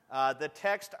The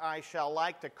text I shall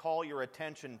like to call your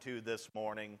attention to this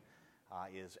morning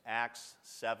is Acts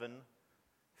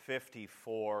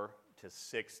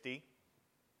 7:54-60.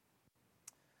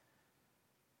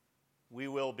 We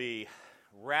will be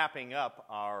wrapping up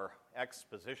our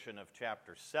exposition of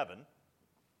chapter 7.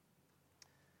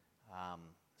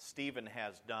 Stephen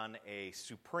has done a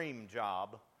supreme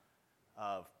job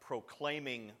of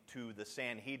proclaiming to the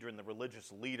Sanhedrin, the religious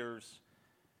leaders,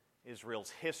 Israel's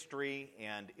history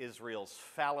and Israel's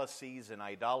fallacies and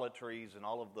idolatries and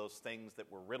all of those things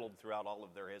that were riddled throughout all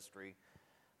of their history.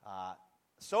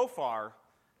 So far,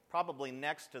 probably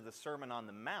next to the Sermon on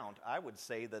the Mount, I would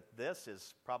say that this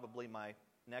is probably my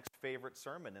next favorite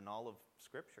sermon in all of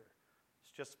Scripture.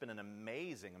 It's just been an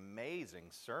amazing,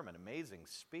 amazing sermon, amazing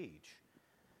speech.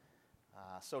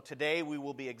 So today we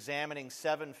will be examining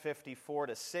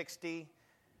 7:54-60.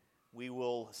 We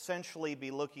will essentially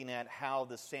be looking at how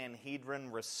the Sanhedrin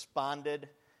responded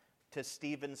to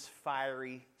Stephen's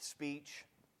fiery speech.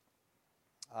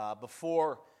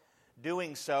 Before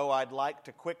doing so, I'd like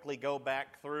to quickly go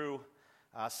back through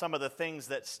some of the things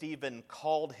that Stephen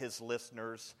called his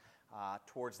listeners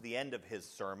towards the end of his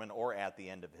sermon, or at the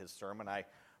end of his sermon. I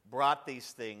brought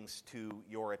these things to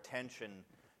your attention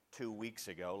 2 weeks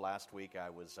ago. Last week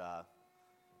I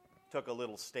took a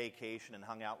little staycation and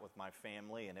hung out with my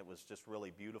family, and it was just really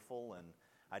beautiful. And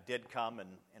I did come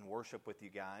and worship with you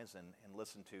guys and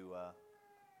listen to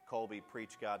Colby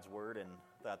preach God's Word, and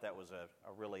thought that was a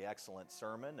really excellent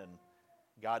sermon. And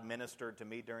God ministered to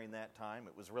me during that time.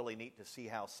 It was really neat to see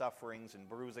how sufferings and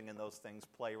bruising and those things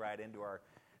play right into our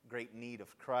great need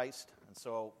of Christ. And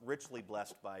so richly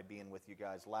blessed by being with you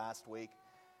guys last week.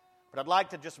 But I'd like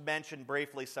to just mention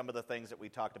briefly some of the things that we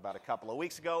talked about a couple of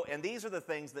weeks ago. And these are the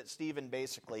things that Stephen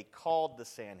basically called the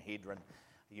Sanhedrin.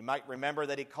 You might remember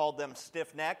that he called them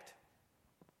stiff-necked.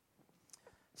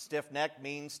 Stiff-necked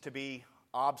means to be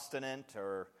obstinate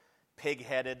or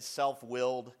pig-headed,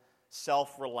 self-willed,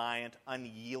 self-reliant,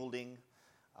 unyielding.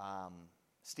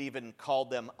 Stephen called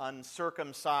them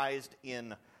uncircumcised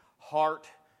in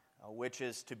heart, which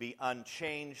is to be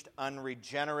unchanged,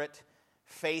 unregenerate,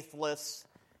 faithless,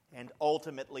 and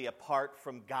ultimately apart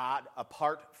from God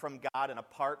and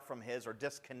apart from His, or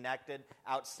disconnected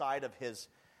outside of His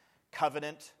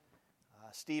covenant.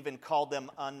 Stephen called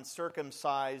them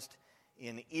uncircumcised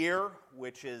in ear,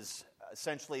 which is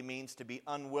essentially means to be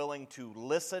unwilling to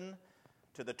listen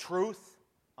to the truth,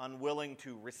 unwilling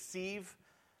to receive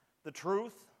the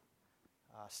truth.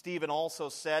 Stephen also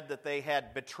said that they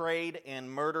had betrayed and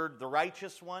murdered the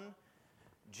righteous one,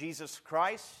 Jesus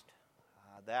Christ.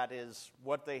 That is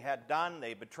what they had done.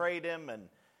 They betrayed him and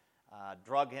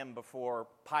drug him before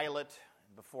Pilate,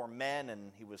 before men,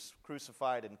 and he was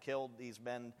crucified and killed. These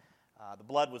men, the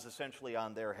blood was essentially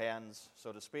on their hands,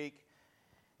 so to speak.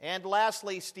 And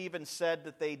lastly, Stephen said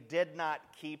that they did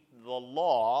not keep the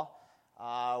law,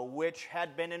 which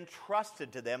had been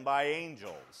entrusted to them by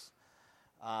angels.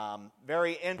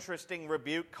 Very interesting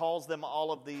rebuke, calls them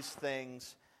all of these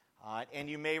things. And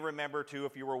you may remember, too,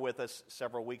 if you were with us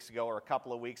several weeks ago or a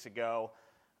couple of weeks ago,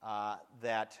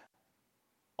 that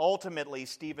ultimately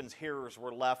Stephen's hearers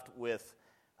were left with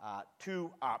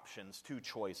two options, two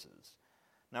choices.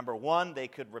 Number one, they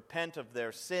could repent of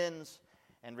their sins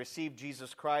and receive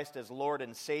Jesus Christ as Lord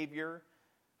and Savior,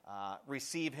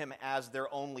 receive Him as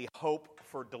their only hope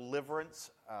for deliverance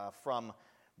from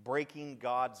breaking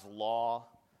God's law,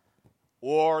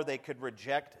 or they could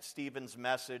reject Stephen's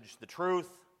message, the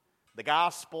truth, the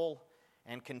gospel,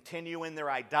 and continue in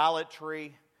their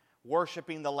idolatry,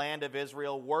 worshiping the land of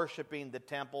Israel, worshiping the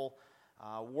temple,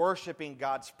 worshiping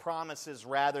God's promises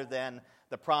rather than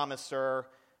the promiser.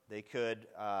 They could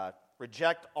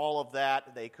reject all of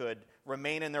that. They could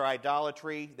remain in their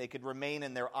idolatry. They could remain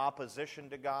in their opposition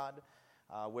to God,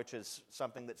 which is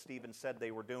something that Stephen said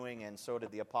they were doing, and so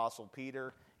did the Apostle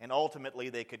Peter. And ultimately,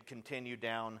 they could continue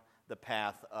down the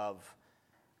path of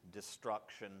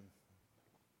destruction.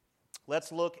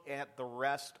 Let's look at the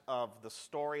rest of the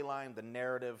storyline, the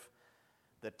narrative,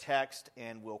 the text,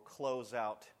 and we'll close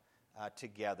out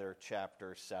together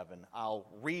chapter 7. I'll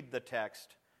read the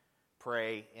text,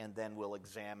 pray, and then we'll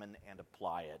examine and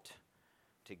apply it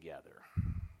together.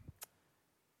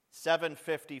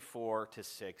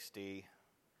 7:54-60.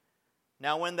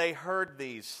 Now when they heard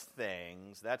these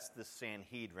things, that's the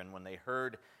Sanhedrin, when they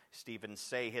heard Stephen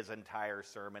say his entire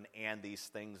sermon and these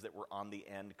things that were on the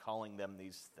end, calling them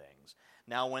these things.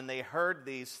 Now when they heard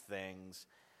these things,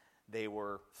 they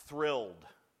were thrilled,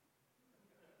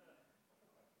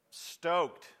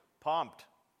 stoked, pumped.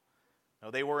 No,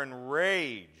 they were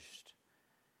enraged,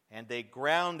 and they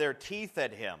ground their teeth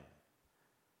at him.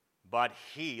 But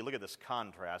he, look at this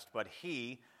contrast, but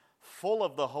he, full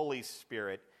of the Holy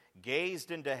Spirit,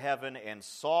 gazed into heaven and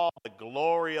saw the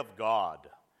glory of God,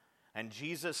 and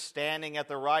Jesus standing at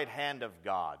the right hand of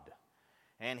God.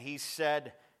 And he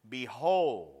said,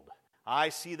 Behold, I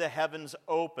see the heavens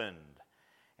opened,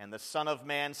 and the Son of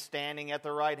Man standing at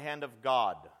the right hand of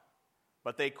God.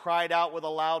 But they cried out with a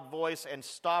loud voice and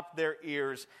stopped their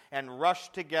ears and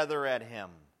rushed together at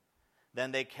him.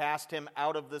 Then they cast him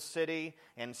out of the city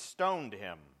and stoned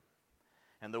him.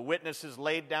 And the witnesses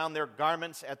laid down their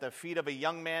garments at the feet of a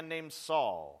young man named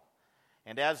Saul.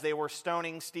 And as they were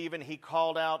stoning Stephen, he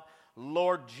called out,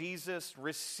 Lord Jesus,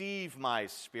 receive my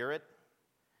spirit.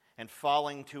 And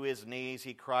falling to his knees,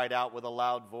 he cried out with a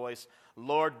loud voice,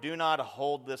 Lord, do not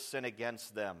hold this sin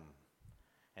against them.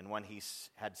 And when he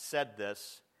had said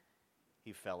this,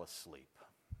 he fell asleep.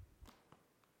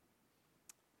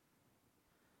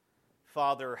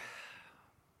 Father,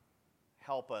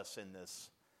 help us in this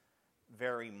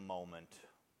very moment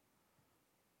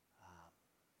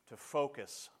to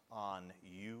focus on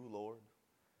you, Lord,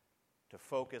 to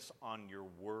focus on your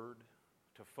word,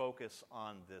 to focus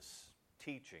on this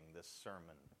teaching, this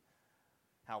sermon,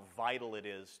 how vital it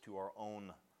is to our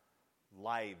own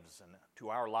lives and to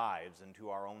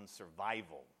our own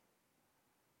survival.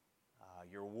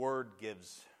 Your word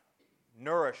gives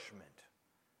nourishment.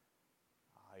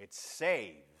 It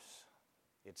saves.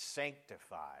 It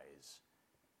sanctifies.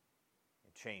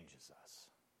 It changes us.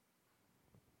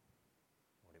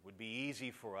 Lord, it would be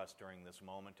easy for us during this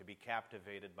moment to be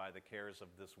captivated by the cares of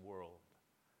this world,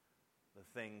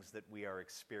 the things that we are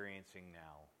experiencing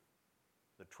now,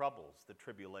 the troubles, the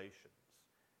tribulations,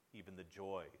 even the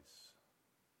joys.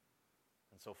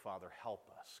 And so, Father, help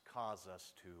us, cause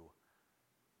us to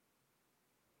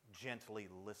gently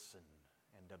listen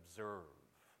and observe,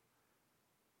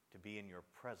 to be in your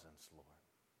presence, Lord.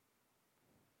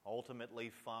 Ultimately,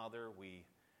 Father, we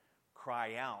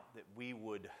cry out that we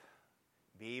would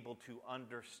be able to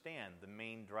understand the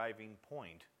main driving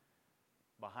point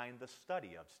behind the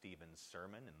study of Stephen's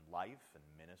sermon and life and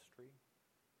ministry.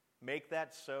 Make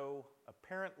that so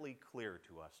apparently clear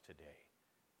to us today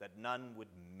that none would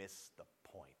miss the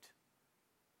point.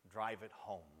 Drive it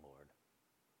home, Lord.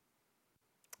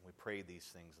 We pray these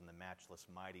things in the matchless,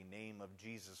 mighty name of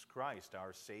Jesus Christ,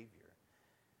 our Savior.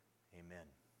 Amen.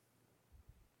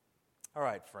 All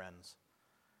right, friends.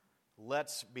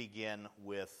 Let's begin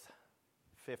with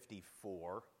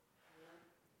 54.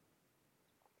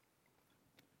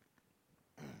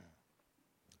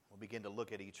 We'll begin to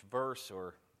look at each verse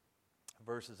or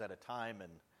verses at a time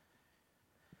and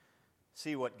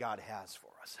see what God has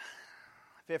for us.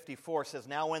 54 says,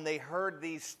 Now when they heard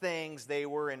these things, they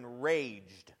were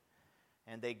enraged,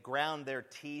 and they ground their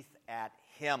teeth at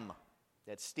him,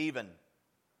 at Stephen.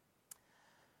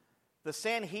 The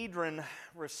Sanhedrin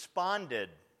responded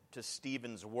to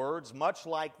Stephen's words, much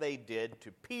like they did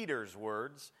to Peter's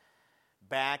words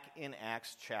back in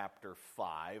Acts chapter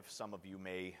 5. Some of you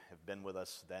may have been with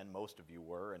us then, most of you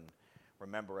were, and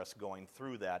remember us going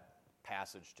through that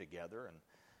passage together. And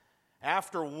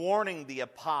after warning the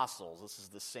apostles, this is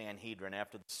the Sanhedrin,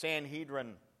 after the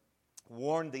Sanhedrin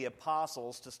warned the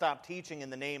apostles to stop teaching in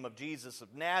the name of Jesus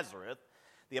of Nazareth,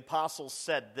 the apostles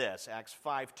said this, Acts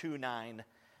 5:29,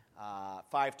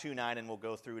 and we'll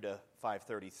go through to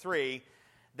 5:33.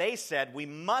 They said, We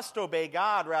must obey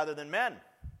God rather than men.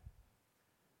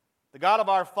 The God of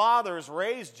our fathers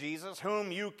raised Jesus,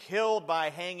 whom you killed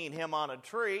by hanging him on a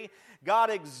tree.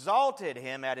 God exalted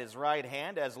him at his right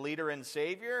hand as leader and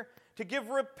Savior to give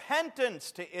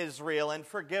repentance to Israel and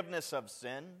forgiveness of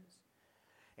sins.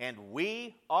 And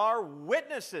we are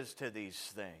witnesses to these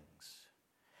things.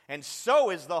 And so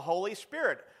is the Holy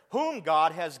Spirit, whom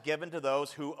God has given to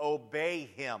those who obey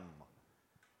him.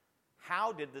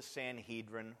 How did the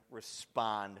Sanhedrin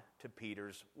respond to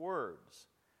Peter's words?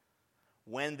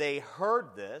 When they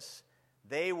heard this,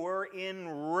 they were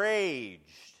enraged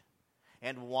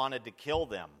and wanted to kill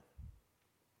them.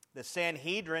 The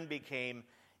Sanhedrin became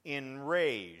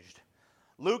enraged.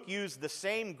 Luke used the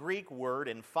same Greek word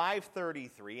in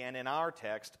 5:33 and in our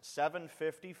text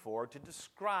 7:54 to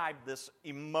describe this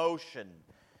emotion.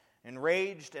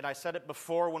 Enraged, and I said it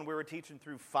before when we were teaching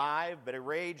through 5, but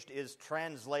enraged is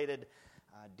translated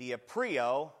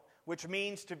diaprio, which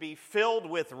means to be filled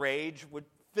with rage,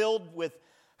 filled with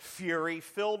fury,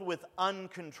 filled with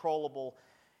uncontrollable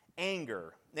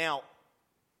anger. Now,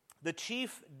 the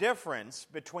chief difference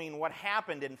between what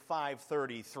happened in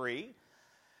 5:33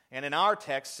 and in our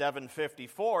text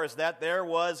 7:54 is that there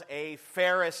was a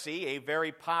Pharisee, a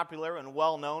very popular and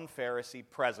well-known Pharisee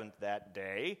present that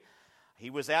day. He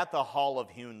was at the Hall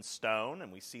of Hewn Stone,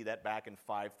 and we see that back in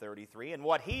 533. And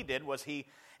what he did was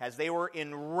as they were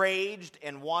enraged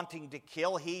and wanting to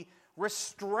kill, he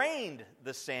restrained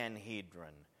the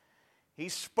Sanhedrin. He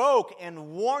spoke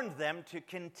and warned them to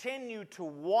continue to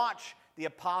watch the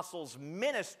apostles'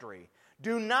 ministry.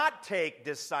 Do not take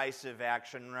decisive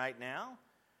action right now.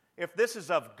 If this is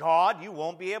of God, you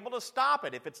won't be able to stop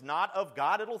it. If it's not of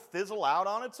God, it'll fizzle out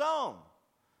on its own.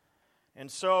 And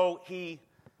so he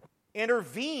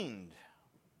intervened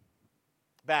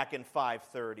back in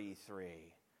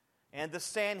 533. And the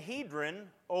Sanhedrin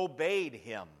obeyed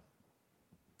him.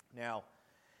 Now,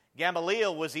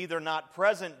 Gamaliel was either not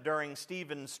present during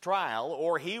Stephen's trial,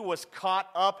 or he was caught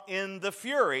up in the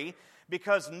fury,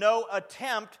 because no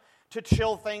attempt to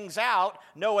chill things out,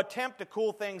 no attempt to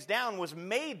cool things down was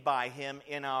made by him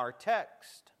in our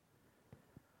text.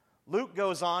 Luke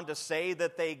goes on to say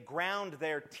that they ground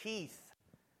their teeth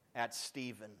at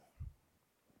Stephen.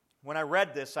 When I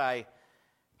read this, I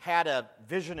had a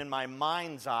vision in my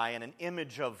mind's eye and an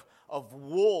image of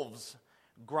wolves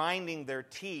grinding their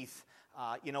teeth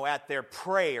at their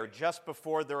prey, or just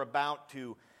before they're about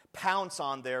to pounce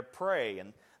on their prey.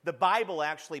 And the Bible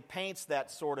actually paints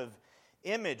that sort of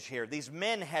image here. These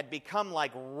men had become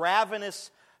like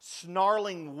ravenous,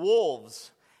 snarling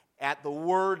wolves at the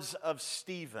words of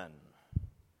Stephen.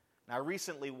 Now, I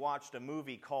recently watched a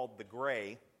movie called The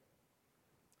Grey. It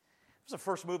was the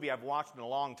first movie I've watched in a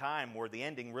long time where the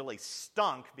ending really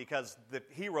stunk because the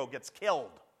hero gets killed.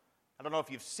 I don't know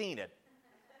if you've seen it.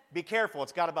 Be careful,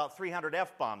 it's got about 300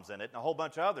 F-bombs in it and a whole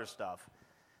bunch of other stuff.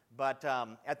 But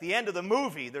at the end of the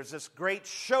movie, there's this great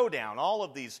showdown. All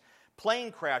of these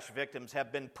plane crash victims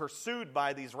have been pursued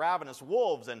by these ravenous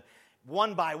wolves, and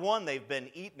one by one they've been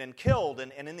eaten and killed.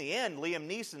 And in the end, Liam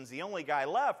Neeson's the only guy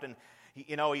left, and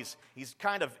he's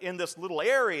kind of in this little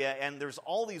area, and there's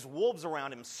all these wolves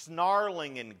around him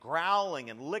snarling and growling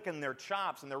and licking their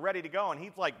chops, and they're ready to go, and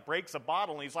he like breaks a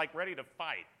bottle, and he's like ready to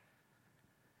fight.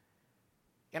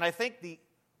 And I think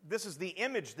this is the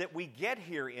image that we get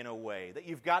here in a way, that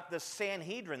you've got the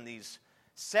Sanhedrin, these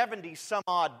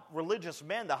 70-some-odd religious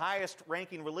men, the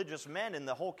highest-ranking religious men in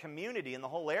the whole community, in the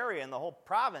whole area, in the whole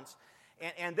province,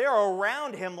 and they're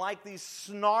around him like these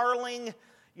snarling,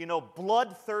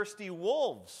 bloodthirsty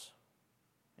wolves.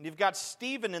 And you've got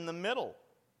Stephen in the middle.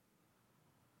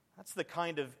 That's the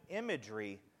kind of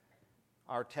imagery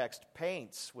our text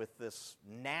paints with this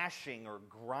gnashing or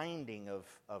grinding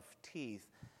of teeth.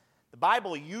 The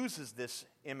Bible uses this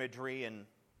imagery in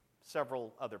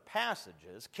several other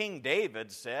passages. King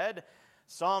David said,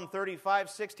 Psalm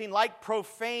 35:16, like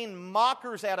profane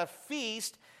mockers at a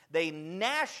feast, they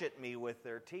gnash at me with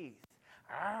their teeth.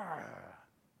 Arrgh.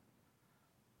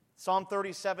 Psalm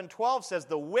 37:12 says,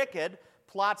 the wicked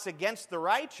plots against the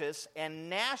righteous and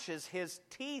gnashes his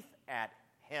teeth at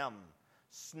him.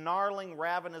 Snarling,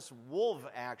 ravenous wolf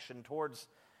action towards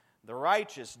the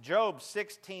righteous. Job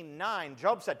 16:9,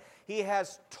 Job said, he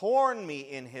has torn me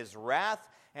in his wrath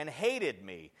and hated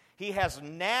me. He has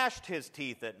gnashed his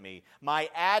teeth at me. My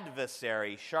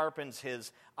adversary sharpens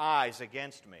his eyes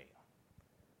against me.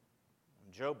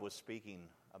 Job was speaking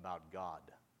about God.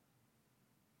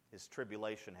 His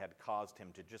tribulation had caused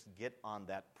him to just get on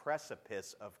that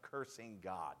precipice of cursing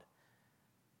God.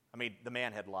 I mean, the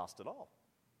man had lost it all.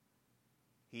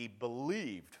 He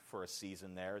believed for a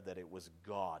season there that it was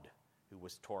God who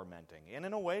was tormenting. And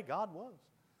in a way, God was.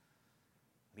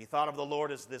 He thought of the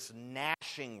Lord as this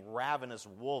gnashing, ravenous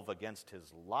wolf against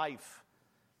his life.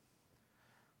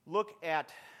 Look at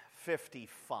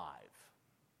 55.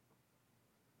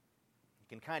 You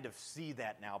can kind of see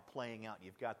that now playing out.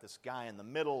 You've got this guy in the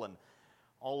middle and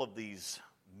all of these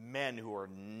men who are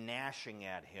gnashing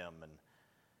at him. And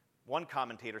one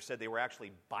commentator said they were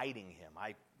actually biting him.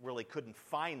 I really couldn't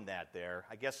find that there.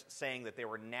 I guess saying that they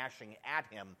were gnashing at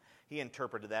him, he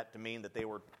interpreted that to mean that they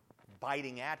were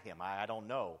biting at him. I don't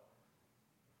know.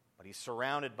 But he's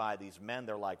surrounded by these men.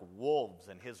 They're like wolves,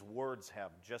 and his words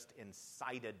have just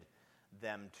incited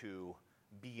them to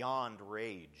beyond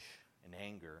rage and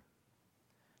anger.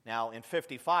 Now, in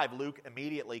 55, Luke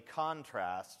immediately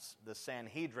contrasts the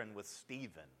Sanhedrin with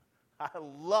Stephen. I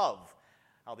love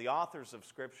how the authors of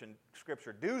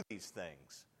Scripture do these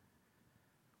things.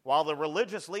 While the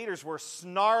religious leaders were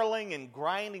snarling and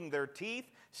grinding their teeth,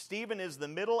 Stephen is the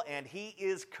middle, and he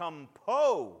is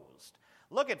composed.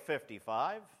 Look at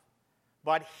 55.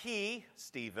 But he,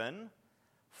 Stephen,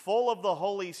 full of the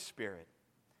Holy Spirit,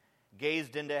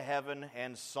 gazed into heaven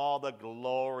and saw the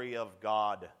glory of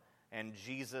God, and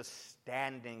Jesus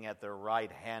standing at the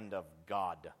right hand of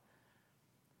God.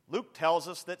 Luke tells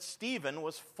us that Stephen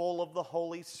was full of the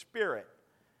Holy Spirit.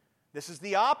 This is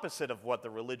the opposite of what the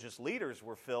religious leaders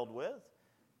were filled with.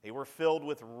 They were filled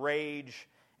with rage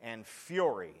and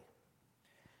fury.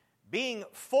 Being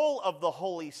full of the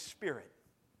Holy Spirit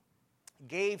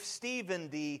gave Stephen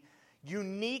the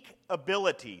unique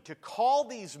ability to call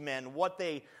these men what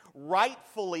they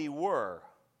rightfully were,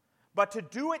 but to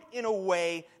do it in a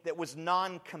way that was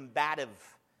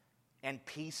non-combative and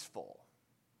peaceful.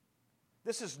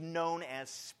 This is known as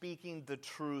speaking the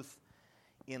truth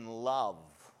in love.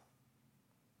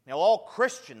 Now, all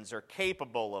Christians are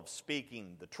capable of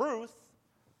speaking the truth.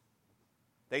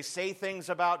 They say things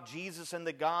about Jesus and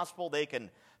the gospel. They can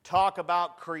talk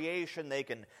about creation. They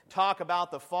can talk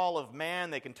about the fall of man.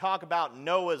 They can talk about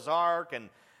Noah's Ark and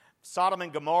Sodom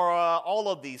and Gomorrah, all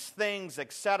of these things,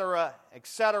 etc.,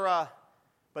 etc.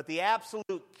 But the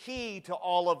absolute key to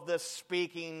all of this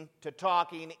speaking, to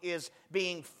talking, is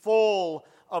being full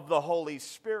of the Holy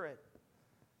Spirit.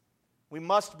 We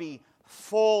must be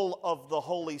full of the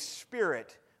Holy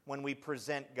Spirit when we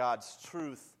present God's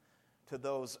truth to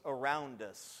those around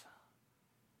us.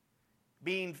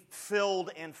 Being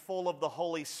filled and full of the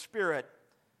Holy Spirit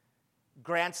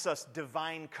grants us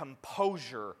divine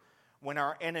composure when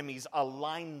our enemies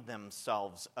align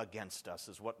themselves against us,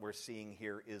 is what we're seeing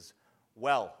here is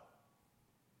well.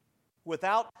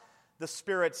 Without the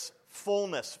Spirit's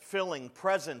fullness, filling,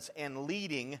 presence, and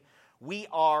leading, we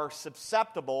are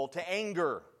susceptible to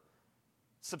anger,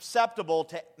 susceptible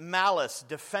to malice,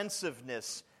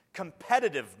 defensiveness,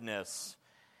 competitiveness,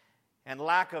 and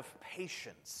lack of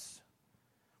patience.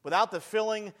 Without the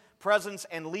filling, presence,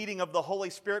 and leading of the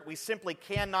Holy Spirit, we simply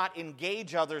cannot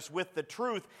engage others with the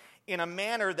truth in a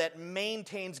manner that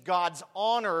maintains God's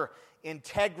honor,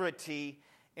 integrity,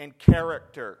 and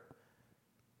character.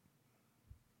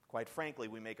 Quite frankly,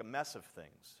 we make a mess of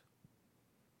things.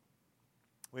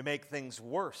 We make things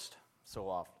worse so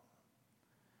often.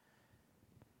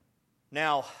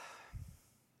 Now,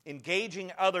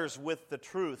 engaging others with the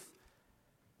truth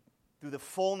through the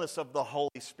fullness of the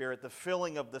Holy Spirit, the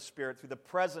filling of the Spirit, through the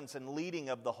presence and leading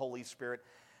of the Holy Spirit,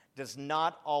 does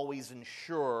not always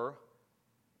ensure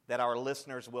that our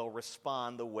listeners will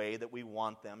respond the way that we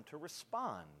want them to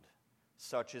respond.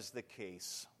 Such is the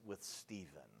case with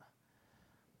Stephen.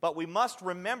 But we must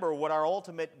remember what our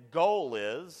ultimate goal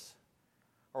is.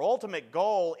 Our ultimate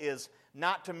goal is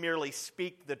not to merely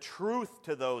speak the truth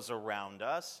to those around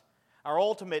us. Our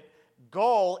ultimate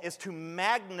goal is to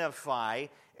magnify,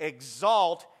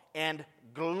 exalt, and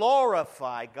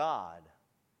glorify God.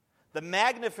 The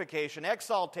magnification,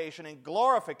 exaltation, and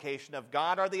glorification of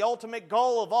God are the ultimate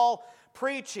goal of all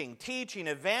preaching, teaching,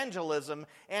 evangelism,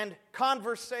 and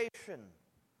conversation.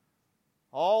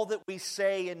 All that we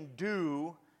say and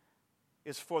do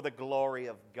is for the glory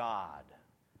of God.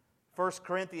 1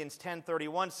 Corinthians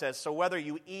 10:31 says, "So whether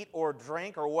you eat or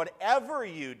drink or whatever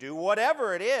you do,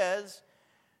 whatever it is,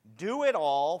 do it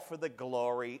all for the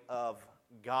glory of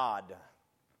God."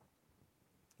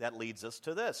 That leads us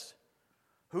to this.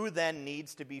 Who then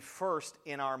needs to be first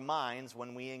in our minds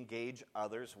when we engage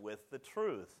others with the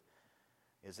truth?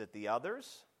 Is it the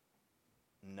others?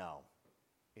 No,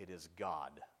 it is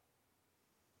God.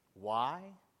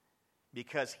 Why?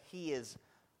 Because He is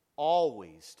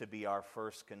always to be our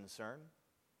first concern.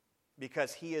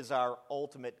 Because He is our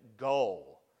ultimate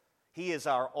goal. He is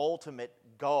our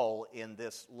ultimate goal in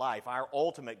this life. Our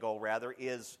ultimate goal, rather,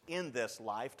 is in this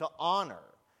life to honor,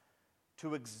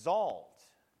 to exalt,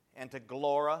 and to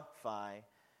glorify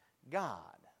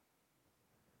God.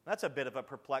 That's a bit of a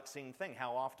perplexing thing.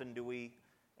 How often do we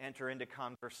enter into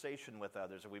conversation with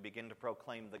others, or we begin to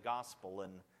proclaim the gospel,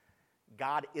 and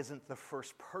God isn't the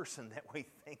first person that we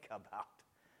think about?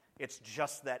 It's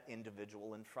just that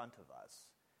individual in front of us.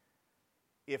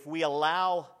 If we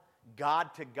allow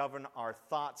God to govern our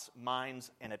thoughts, minds,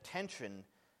 and attention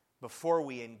before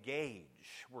we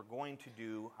engage, we're going to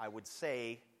do, I would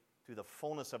say, through the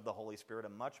fullness of the Holy Spirit, a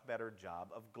much better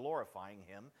job of glorifying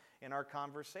Him in our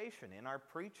conversation, in our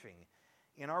preaching,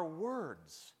 in our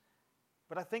words.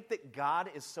 But I think that God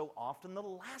is so often the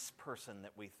last person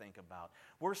that we think about.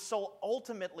 We're so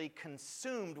ultimately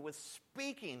consumed with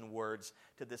speaking words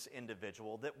to this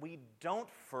individual that we don't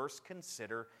first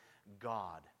consider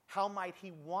God. How might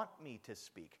He want me to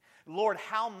speak? Lord,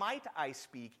 how might I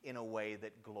speak in a way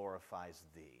that glorifies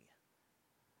Thee?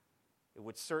 It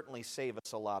would certainly save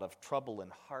us a lot of trouble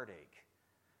and heartache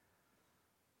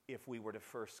if we were to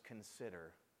first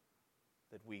consider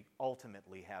that we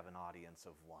ultimately have an audience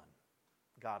of one,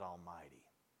 God Almighty.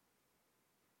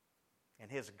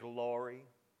 And His glory,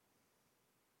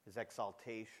 His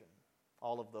exaltation,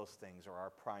 all of those things are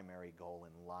our primary goal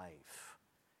in life.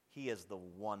 He is the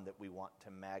one that we want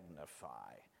to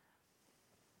magnify.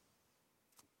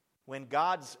 When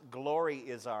God's glory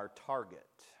is our target,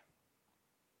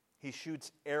 He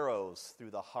shoots arrows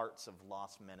through the hearts of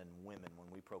lost men and women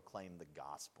when we proclaim the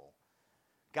gospel.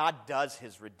 God does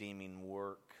His redeeming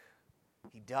work.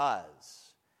 He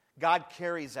does. God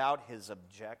carries out His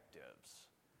objectives.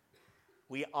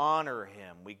 We honor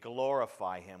Him, we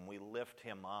glorify Him, we lift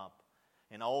Him up.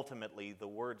 And ultimately, the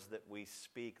words that we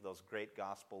speak, those great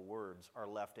gospel words, are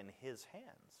left in His hands.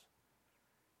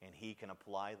 And He can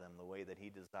apply them the way that He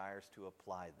desires to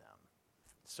apply them.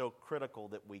 It's so critical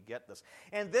that we get this.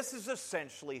 And this is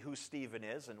essentially who Stephen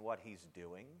is and what he's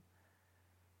doing.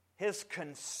 His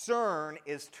concern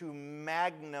is to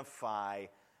magnify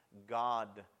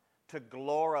God, to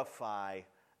glorify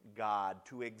God,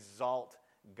 to exalt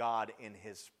God in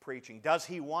his preaching. Does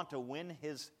he want to win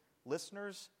his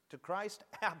listeners to Christ?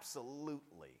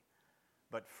 Absolutely.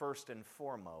 But first and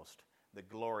foremost, the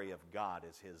glory of God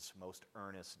is his most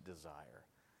earnest desire.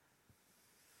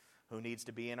 Who needs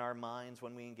to be in our minds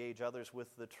when we engage others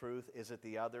with the truth? Is it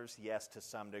the others? Yes, to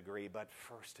some degree, but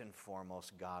first and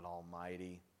foremost, God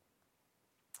Almighty.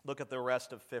 Look at the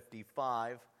rest of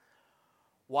 55.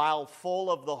 While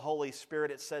full of the Holy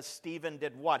Spirit, it says Stephen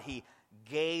did what? He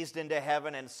gazed into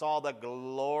heaven and saw the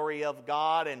glory of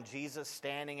God and Jesus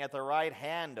standing at the right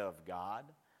hand of God.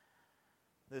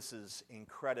 This is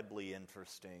incredibly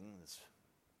interesting.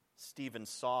 Stephen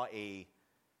saw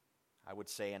I would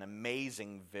say, an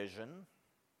amazing vision.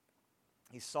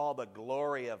 He saw the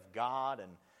glory of God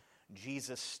and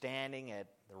Jesus standing at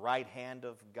the right hand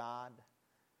of God.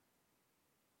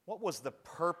 What was the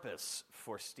purpose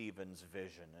for Stephen's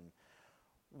vision? And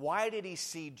why did he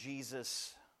see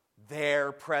Jesus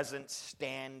there, present,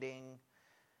 standing?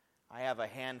 I have a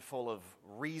handful of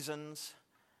reasons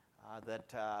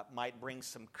that might bring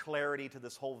some clarity to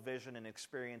this whole vision and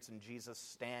experience in Jesus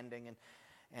standing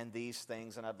and these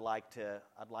things, and I'd like to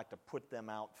put them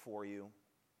out for you.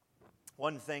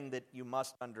 One thing that you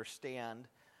must understand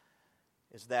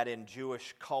is that in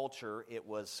Jewish culture, it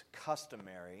was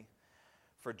customary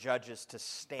for judges to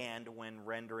stand when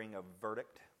rendering a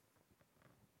verdict.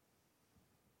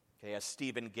 Okay, as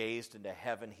Stephen gazed into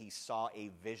heaven, he saw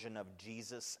a vision of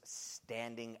Jesus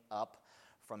standing up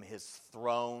from his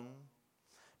throne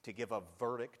to give a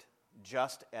verdict,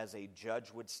 just as a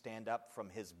judge would stand up from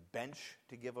his bench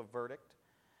to give a verdict.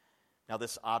 Now,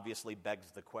 this obviously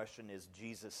begs the question, is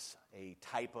Jesus a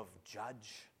type of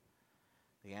judge?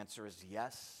 The answer is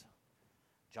yes.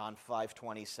 John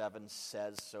 5:27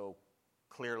 says so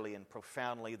clearly and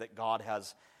profoundly that God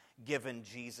has given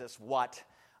Jesus what?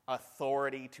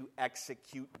 Authority to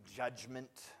execute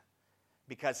judgment,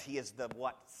 because he is the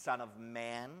what? Son of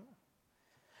Man.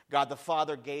 God the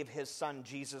Father gave his Son,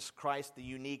 Jesus Christ, the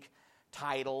unique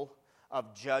title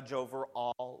of judge over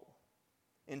all.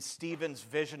 In Stephen's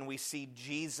vision, we see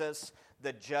Jesus,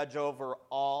 the judge over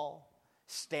all,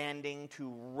 standing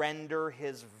to render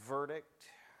his verdict.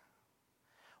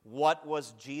 What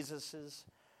was Jesus'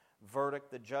 verdict,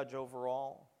 the judge over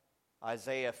all?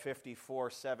 Isaiah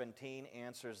 54:17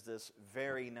 answers this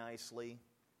very nicely.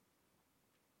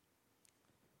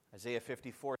 Isaiah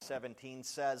 54:17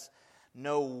 says,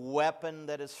 "No weapon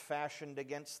that is fashioned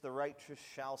against the righteous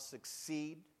shall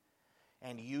succeed,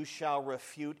 and you shall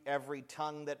refute every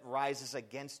tongue that rises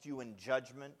against you in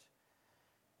judgment."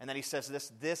 And then he says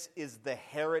this is the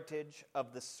heritage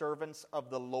of the servants of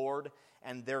the Lord,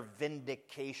 and their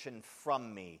vindication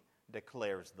from me,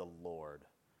 declares the Lord.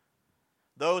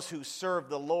 Those who serve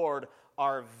the Lord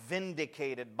are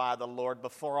vindicated by the Lord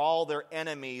before all their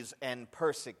enemies and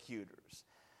persecutors.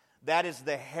 That is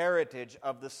the heritage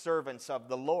of the servants of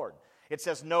the Lord. It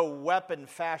says, no weapon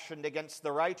fashioned against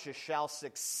the righteous shall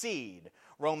succeed.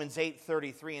 Romans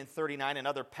 8:33 and 39 and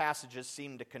other passages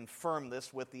seem to confirm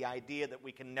this with the idea that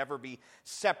we can never be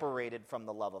separated from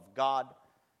the love of God.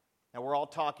 Now, we're all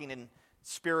talking in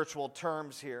spiritual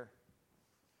terms here.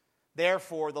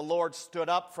 Therefore, the Lord stood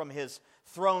up from his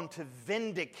throne to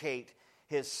vindicate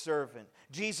his servant.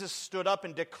 Jesus stood up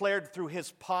and declared through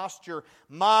his posture,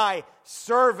 "My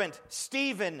servant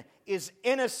Stephen is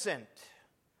innocent."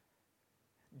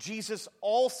 Jesus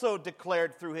also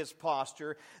declared through his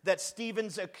posture that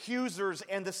Stephen's accusers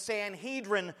and the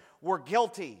Sanhedrin were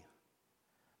guilty.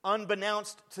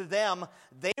 Unbeknownst to them,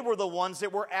 they were the ones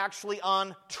that were actually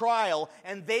on trial,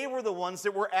 and they were the ones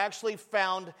that were actually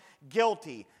found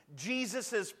guilty.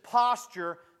 Jesus'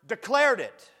 posture declared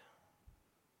it.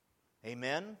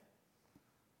 Amen?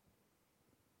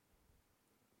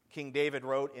 King David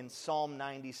wrote in Psalm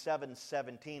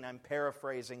 97:17, I'm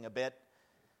paraphrasing a bit,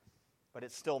 but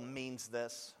it still means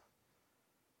this.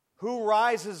 Who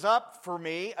rises up for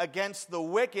me against the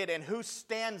wicked, and who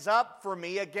stands up for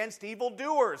me against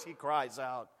evildoers? He cries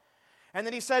out. And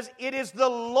then he says, it is the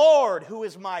Lord who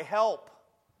is my help.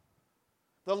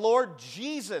 The Lord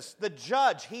Jesus, the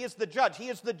judge, He is the judge. He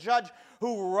is the judge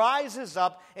who rises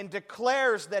up and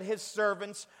declares that His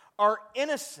servants are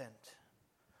innocent.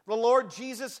 The Lord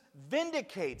Jesus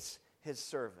vindicates His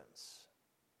servants.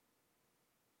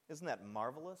 Isn't that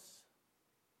marvelous?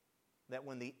 That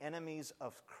when the enemies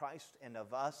of Christ and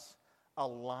of us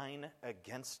align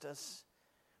against us,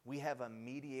 we have a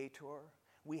mediator,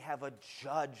 we have a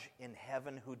judge in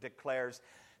heaven who declares,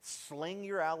 sling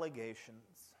your allegations,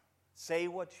 say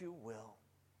what you will,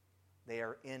 they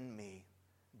are in me,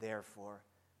 therefore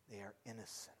they are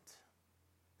innocent.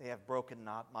 They have broken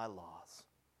not my laws.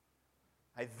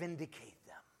 I vindicate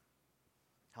them.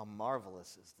 How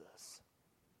marvelous is this?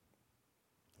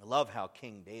 I love how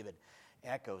King David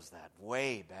echoes that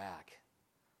way back.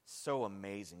 So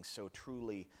amazing, so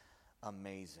truly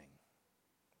amazing.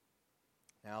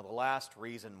 Now, the last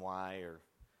reason why,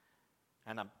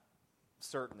 and I'm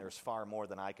certain there's far more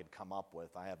than I could come up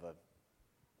with. I have a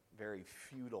very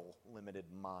futile, limited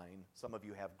mind. Some of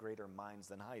you have greater minds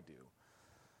than I do.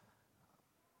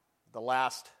 The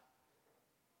last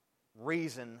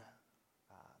reason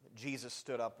that Jesus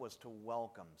stood up was to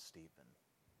welcome Stephen.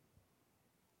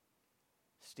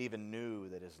 Stephen knew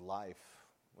that his life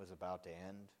was about to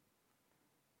end.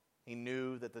 He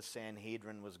knew that the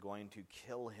Sanhedrin was going to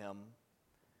kill him.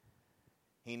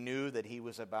 He knew that he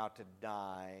was about to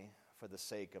die for the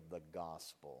sake of the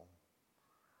gospel.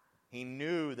 He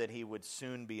knew that he would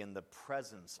soon be in the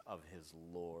presence of his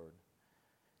Lord.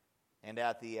 And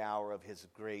at the hour of his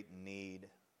great need,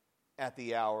 at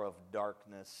the hour of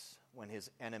darkness, when his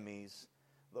enemies,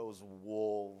 those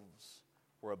wolves,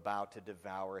 were about to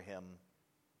devour him,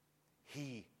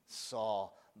 he saw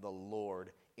the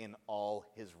Lord in all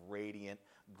His radiant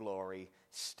glory,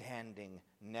 standing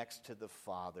next to the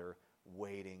Father,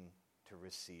 waiting to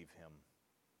receive him.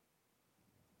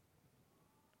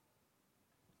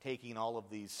 Taking all of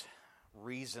these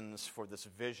reasons for this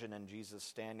vision and Jesus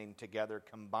standing together,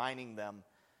 combining them,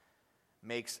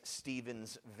 makes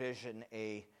Stephen's vision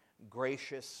a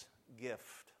gracious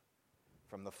gift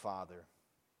from the Father.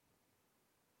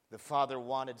 The Father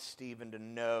wanted Stephen to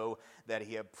know that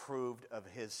he approved of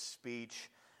his speech,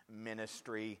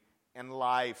 ministry, and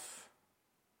life.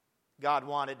 God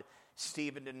wanted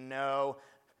Stephen to know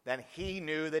that he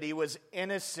knew that he was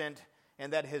innocent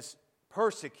and that his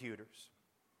persecutors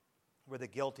were the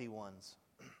guilty ones.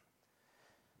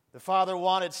 The Father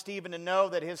wanted Stephen to know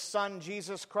that his son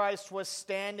Jesus Christ was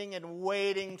standing and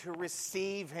waiting to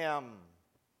receive him.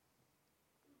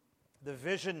 The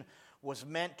vision was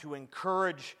meant to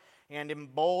encourage and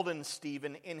embolden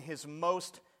Stephen in his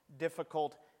most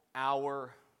difficult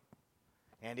hour.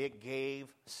 And it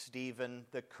gave Stephen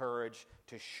the courage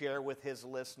to share with his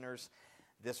listeners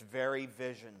this very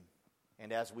vision.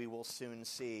 And as we will soon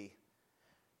see,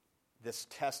 this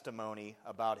testimony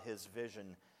about his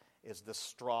vision is the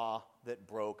straw that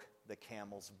broke the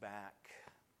camel's back.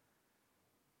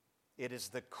 It is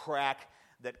the crack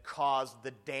that caused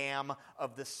the dam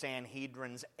of the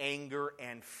Sanhedrin's anger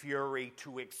and fury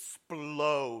to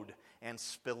explode and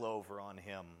spill over on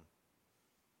him.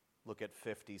 Look at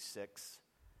 56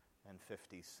 and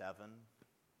 57.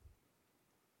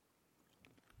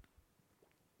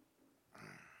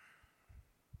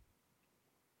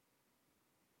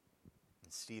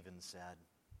 And Stephen said,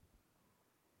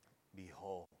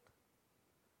 "Behold,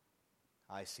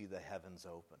 I see the heavens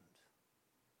opened,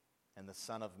 and the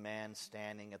Son of Man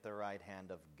standing at the right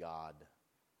hand of God."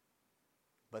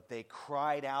 But they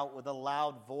cried out with a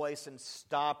loud voice and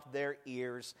stopped their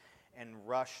ears and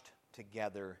rushed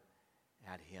together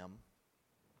at him.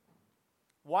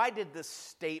 Why did this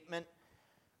statement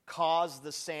cause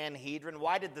the Sanhedrin?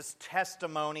 Why did this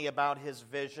testimony about his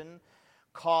vision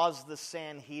cause the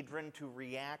Sanhedrin to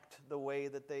react the way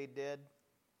that they did?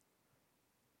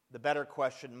 The better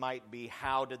question might be,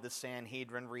 how did the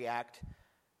Sanhedrin react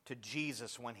to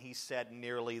Jesus when he said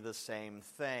nearly the same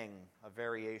thing, a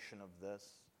variation of this?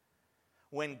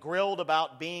 When grilled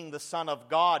about being the Son of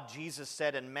God, Jesus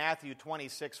said in Matthew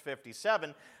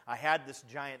 26:57, I had this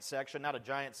giant section, not a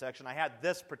giant section, I had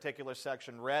this particular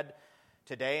section read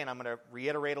today, and I'm going to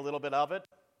reiterate a little bit of it.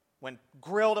 When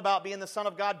grilled about being the Son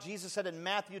of God, Jesus said in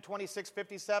Matthew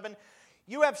 26:57,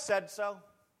 "You have said so,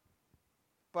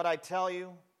 but I tell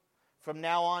you, from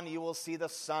now on you will see the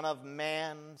Son of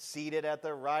Man seated at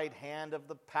the right hand of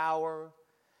the power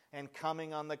and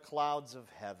coming on the clouds of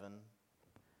heaven."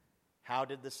 How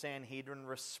did the Sanhedrin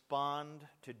respond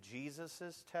to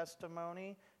Jesus'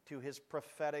 testimony, to his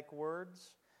prophetic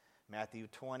words? Matthew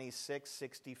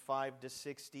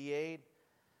 26:65-68.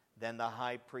 Then the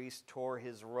high priest tore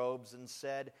his robes and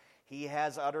said, He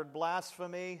has uttered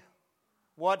blasphemy.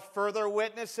 What further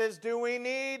witnesses do we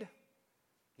need?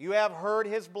 You have heard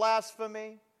his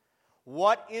blasphemy.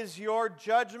 What is your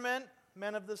judgment,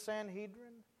 men of the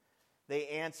Sanhedrin? They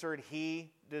answered,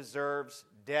 he deserves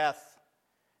death.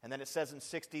 And then it says in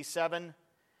 67,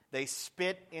 they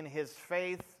spit in his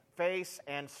face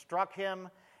and struck him,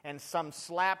 and some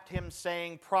slapped him,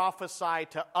 saying, prophesy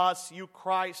to us, you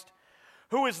Christ.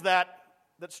 Who is that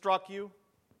struck you?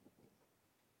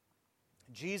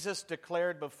 Jesus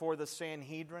declared before the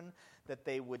Sanhedrin that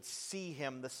they would see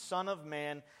him, the Son of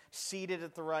Man, seated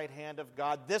at the right hand of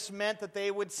God. This meant that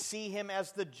they would see him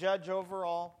as the judge over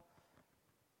all.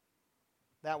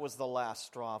 That was the last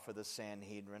straw for the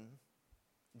Sanhedrin.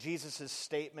 Jesus'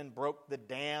 statement broke the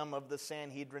dam of the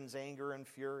Sanhedrin's anger and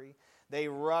fury. They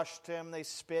rushed him, they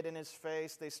spit in his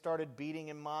face, they started beating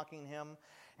and mocking him,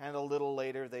 and a little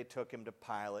later they took him to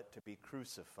Pilate to be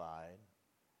crucified.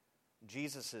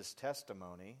 Jesus'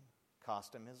 testimony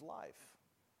cost him his life.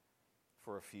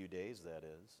 For a few days, that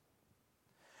is.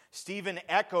 Stephen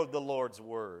echoed the Lord's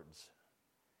words.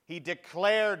 He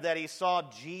declared that he saw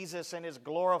Jesus in his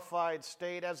glorified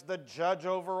state as the judge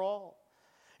over all.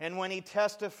 And when he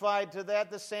testified to that,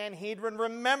 the Sanhedrin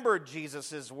remembered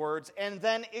Jesus' words and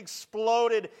then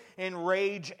exploded in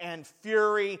rage and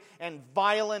fury and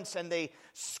violence, and they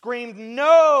screamed,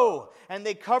 no! And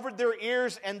they covered their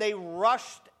ears and they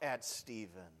rushed at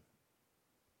Stephen.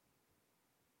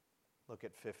 Look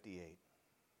at 58.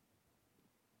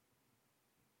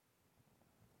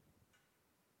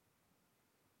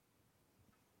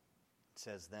 It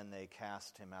says, then they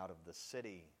cast him out of the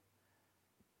city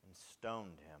and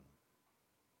stoned him.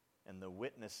 And the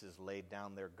witnesses laid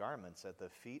down their garments at the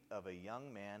feet of a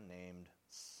young man named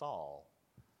Saul.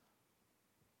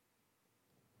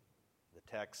 The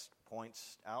text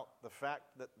points out the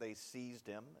fact that they seized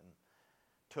him and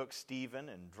took Stephen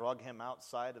and drug him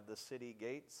outside of the city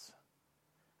gates,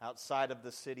 outside of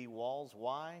the city walls.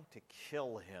 Why? To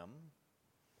kill him.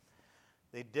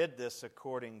 They did this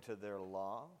according to their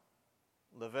law.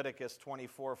 Leviticus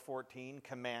 24:14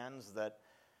 commands that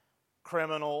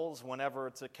criminals, whenever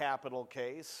it's a capital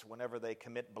case, whenever they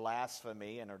commit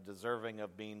blasphemy and are deserving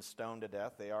of being stoned to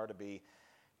death, they are to be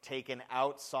taken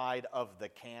outside of the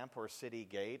camp or city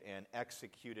gate and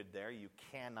executed there. You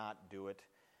cannot do it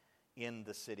in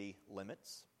the city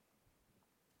limits.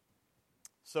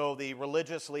 So the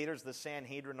religious leaders, the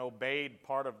Sanhedrin, obeyed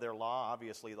part of their law.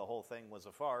 Obviously, the whole thing was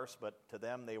a farce, but to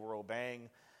them they were obeying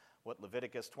what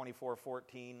Leviticus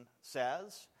 24:14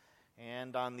 says.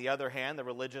 And on the other hand, the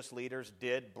religious leaders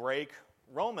did break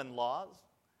Roman laws.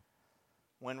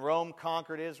 When Rome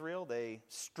conquered Israel, they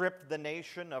stripped the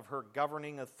nation of her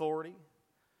governing authority.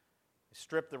 They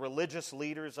stripped the religious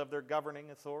leaders of their governing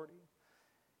authority.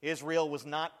 Israel was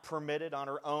not permitted on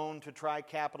her own to try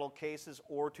capital cases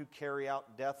or to carry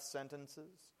out death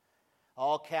sentences.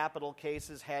 All capital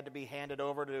cases had to be handed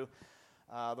over to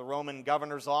the Roman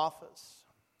governor's office.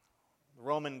 The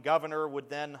Roman governor would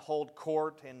then hold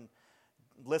court and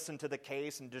listen to the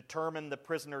case and determine the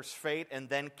prisoner's fate and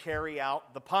then carry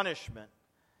out the punishment.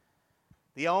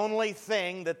 The only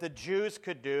thing that the Jews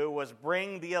could do was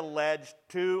bring the alleged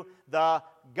to the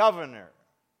governor.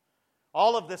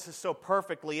 All of this is so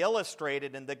perfectly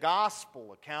illustrated in the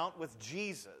gospel account with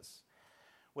Jesus,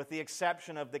 with the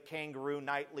exception of the kangaroo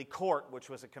nightly court, which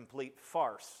was a complete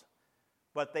farce.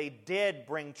 But they did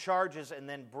bring charges and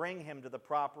then bring him to the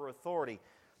proper authority.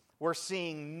 We're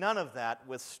seeing none of that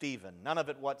with Stephen, none of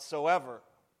it whatsoever.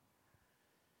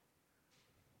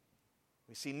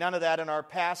 We see none of that in our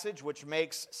passage, which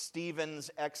makes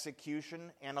Stephen's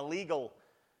execution an illegal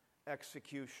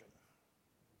execution.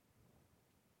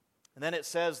 And then it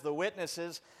says the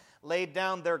witnesses laid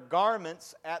down their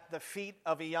garments at the feet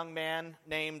of a young man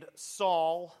named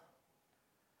Saul.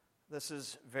 This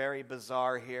is very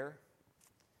bizarre here.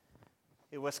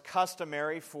 It was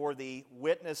customary for the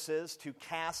witnesses to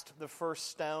cast the first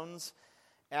stones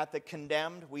at the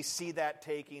condemned. We see that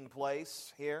taking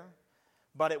place here.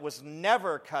 But it was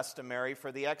never customary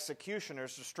for the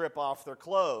executioners to strip off their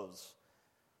clothes.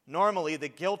 Normally, the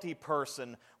guilty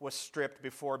person was stripped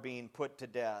before being put to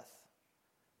death.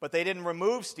 But they didn't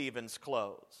remove Stephen's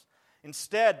clothes.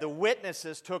 Instead, the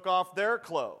witnesses took off their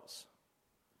clothes.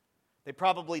 They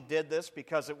probably did this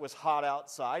because it was hot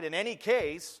outside. In any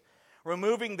case,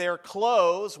 removing their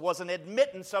clothes was an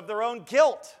admittance of their own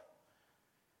guilt.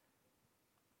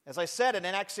 As I said, in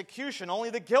an execution, only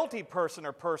the guilty person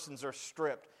or persons are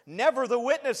stripped. Never the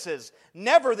witnesses,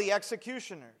 never the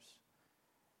executioners.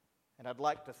 And I'd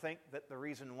like to think that the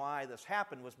reason why this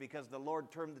happened was because the Lord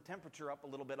turned the temperature up a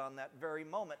little bit on that very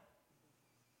moment.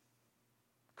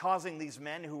 causing these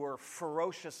men who were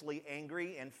ferociously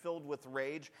angry and filled with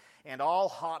rage and all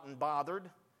hot and bothered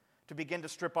to begin to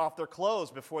strip off their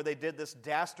clothes before they did this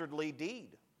dastardly deed.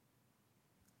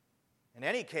 In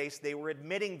any case, they were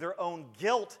admitting their own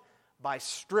guilt by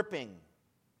stripping.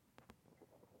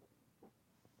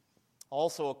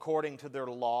 Also, according to their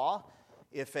law,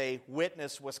 if a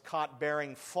witness was caught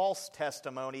bearing false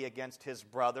testimony against his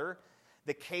brother,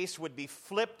 the case would be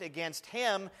flipped against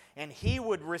him and he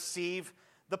would receive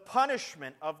the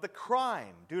punishment of the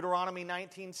crime. Deuteronomy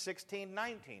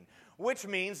 19:16-19, which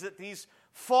means that these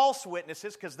false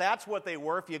witnesses, because that's what they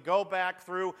were, if you go back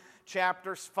through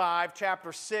chapter 5,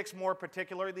 chapter 6 more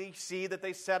particularly, you see that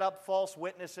they set up false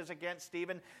witnesses against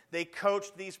Stephen. They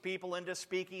coached these people into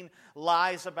speaking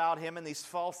lies about him and these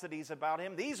falsities about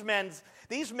him. These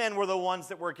men were the ones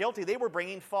that were guilty. They were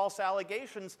bringing false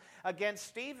allegations against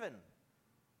Stephen.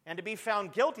 And to be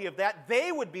found guilty of that,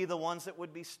 they would be the ones that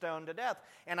would be stoned to death.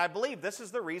 And I believe this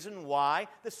is the reason why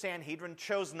the Sanhedrin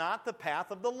chose not the path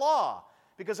of the law.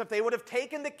 Because if they would have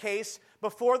taken the case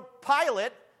before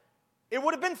Pilate, it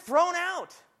would have been thrown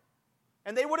out.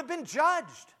 And they would have been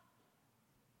judged.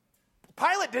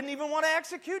 Pilate didn't even want to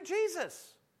execute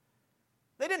Jesus.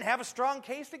 They didn't have a strong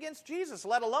case against Jesus,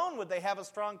 let alone would they have a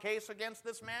strong case against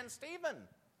this man Stephen.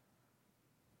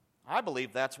 I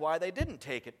believe that's why they didn't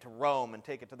take it to Rome and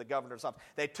take it to the governor's office.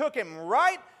 They took him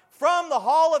right from the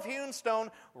Hall of Hewn Stone,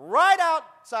 right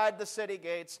outside the city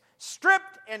gates,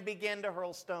 stripped and began to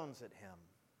hurl stones at him.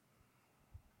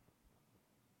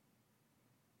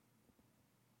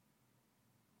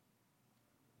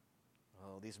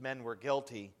 Oh, these men were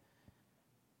guilty,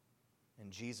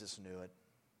 and Jesus knew it,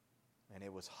 and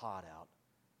it was hot out,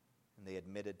 and they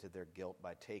admitted to their guilt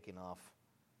by taking off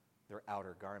their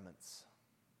outer garments,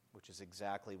 which is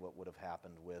exactly what would have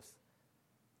happened with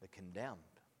the condemned.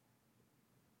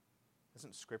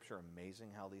 Isn't Scripture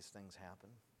amazing how these things happen?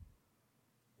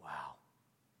 Wow.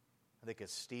 I think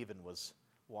as Stephen was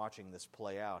watching this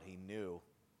play out, he knew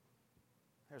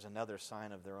there's another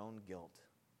sign of their own guilt.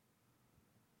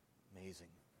 Amazing.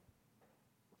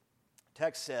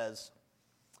 Text says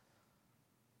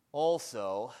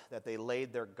also that they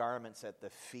laid their garments at the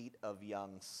feet of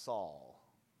young Saul,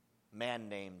 a man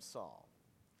named Saul.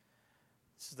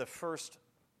 This is the first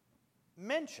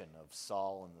mention of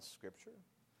Saul in the Scripture.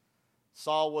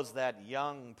 Saul was that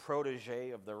young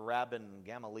protege of the Rabban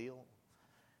Gamaliel.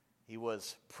 He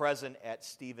was present at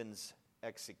Stephen's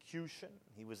execution.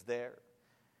 He was there.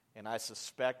 And I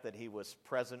suspect that he was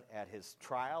present at his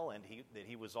trial, and that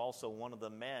he was also one of the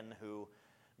men who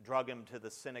drug him to the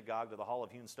synagogue, to the Hall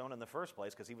of Hewn Stone in the first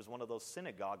place, because he was one of those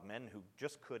synagogue men who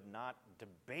just could not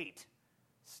debate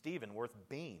Stephen worth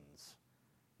beans.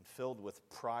 Filled with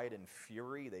pride and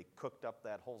fury, they cooked up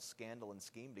that whole scandal and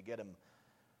scheme to get him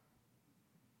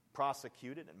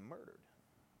prosecuted and murdered.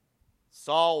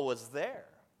 Saul was there.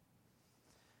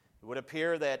 It would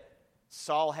appear that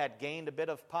Saul had gained a bit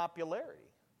of popularity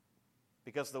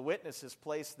because the witnesses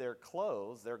placed their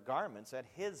clothes, their garments, at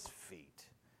his feet.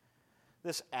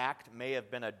 This act may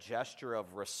have been a gesture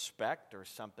of respect or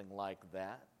something like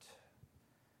that.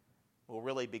 We'll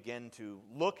really begin to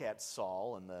look at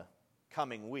Saul in the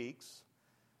coming weeks.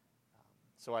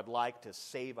 So I'd like to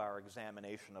save our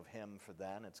examination of him for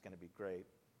then. It's going to be great.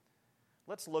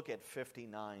 Let's look at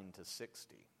 59 to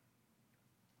 60.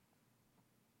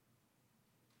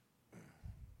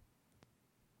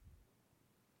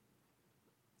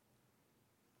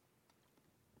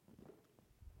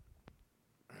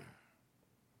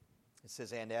 It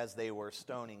says, "And as they were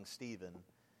stoning Stephen,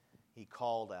 he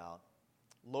called out,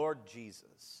 'Lord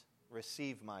Jesus,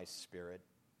 receive my spirit.'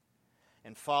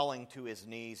 And falling to his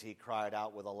knees, he cried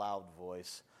out with a loud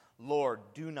voice,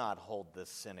 'Lord, do not hold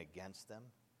this sin against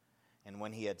them.' And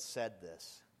when he had said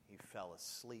this, he fell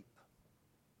asleep."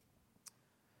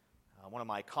 One of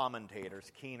my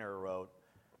commentators, Keener, wrote,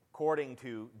 "According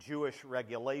to Jewish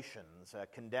regulations, a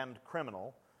condemned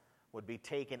criminal would be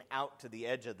taken out to the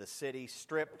edge of the city,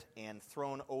 stripped, and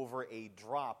thrown over a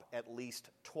drop at least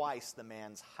twice the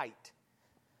man's height.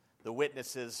 The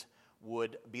witnesses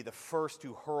would be the first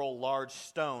to hurl large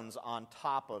stones on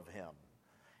top of him,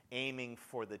 aiming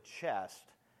for the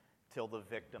chest till the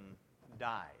victim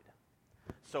died."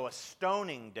 So a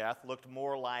stoning death looked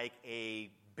more like a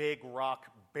big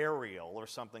rock burial or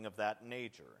something of that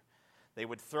nature. They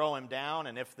would throw him down,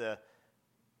 and if the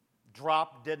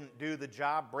drop didn't do the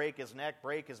job, break his neck,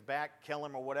 break his back, kill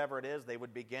him, or whatever it is, they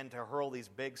would begin to hurl these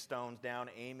big stones down,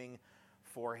 aiming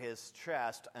for his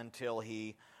chest until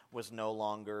he was no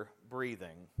longer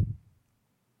breathing.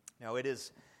 Now, it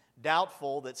is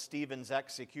doubtful that Stephen's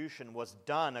execution was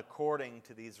done according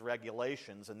to these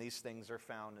regulations, and these things are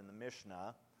found in the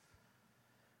Mishnah.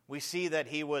 We see that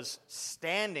he was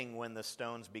standing when the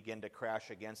stones began to crash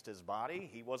against his body.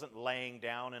 He wasn't laying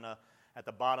down at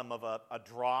the bottom of a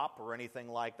drop or anything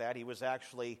like that. He was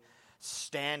actually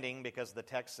standing because the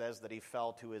text says that he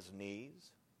fell to his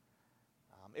knees.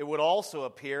 It would also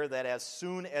appear that as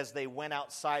soon as they went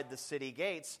outside the city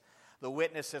gates, the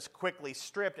witnesses quickly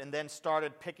stripped and then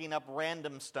started picking up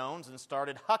random stones and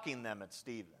started hucking them at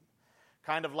Stephen.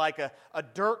 Kind of like a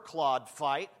dirt clod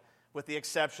fight, with the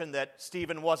exception that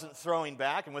Stephen wasn't throwing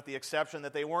back and with the exception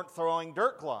that they weren't throwing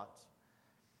dirt clods.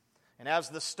 And as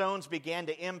the stones began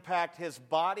to impact his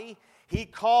body, he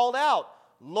called out,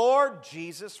 "Lord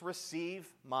Jesus,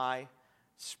 receive my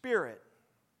spirit."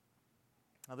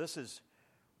 Now this is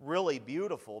really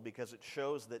beautiful because it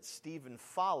shows that Stephen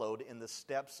followed in the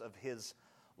steps of his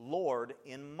Lord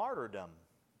in martyrdom.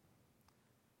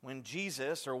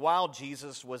 While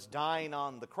Jesus was dying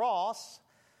on the cross,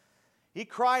 he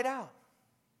cried out,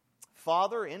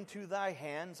 "Father, into thy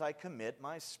hands I commit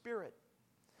my spirit."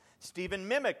 Stephen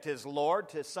mimicked his Lord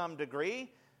to some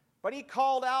degree, but he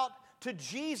called out to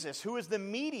Jesus, who is the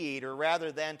mediator,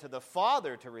 rather than to the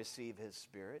Father to receive his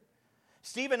spirit.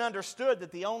 Stephen understood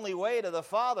that the only way to the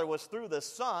Father was through the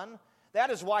Son. That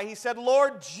is why he said,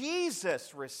 "Lord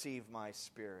Jesus, receive my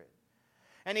spirit."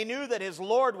 And he knew that his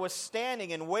Lord was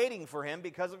standing and waiting for him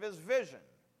because of his vision.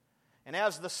 And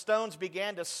as the stones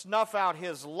began to snuff out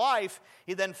his life,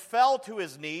 he then fell to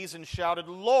his knees and shouted,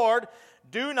 "Lord,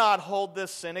 do not hold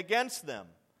this sin against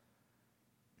them."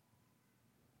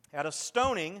 At a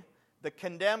stoning, the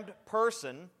condemned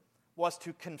person was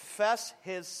to confess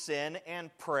his sin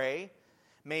and pray,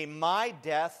 "May my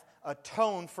death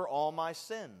atone for all my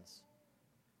sins."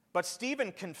 But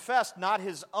Stephen confessed not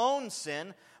his own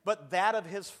sin, but that of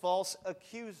his false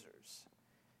accusers.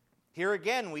 Here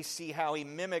again we see how he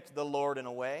mimicked the Lord in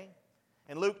a way.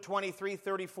 In Luke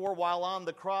 23:34, while on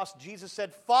the cross, Jesus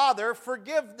said, "Father,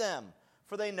 forgive them,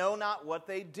 for they know not what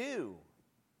they do."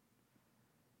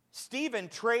 Stephen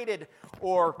traded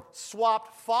or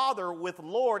swapped Father with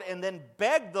Lord and then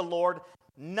begged the Lord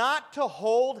not to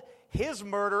hold his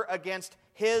murder against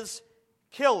his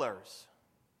killers.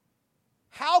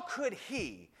 How could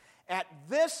he, at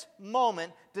this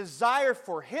moment, desire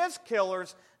for his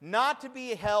killers not to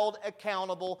be held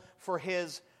accountable for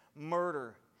his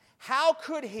murder? How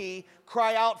could he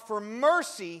cry out for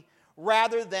mercy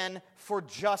rather than for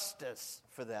justice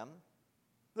for them?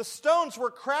 The stones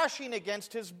were crashing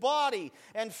against his body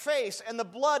and face, and the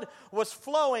blood was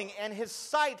flowing, and his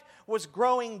sight was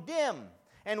growing dim.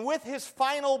 And with his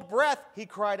final breath, he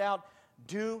cried out,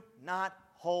 "Do not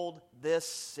hold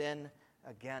this sin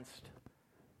against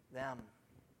them."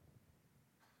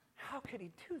 How could he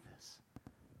do this?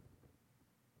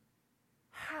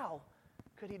 How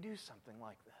could he do something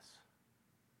like this?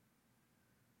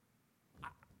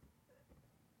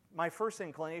 My first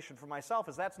inclination for myself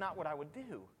is that's not what I would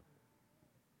do.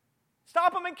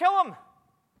 Stop him and kill him.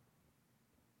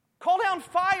 Call down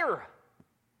fire.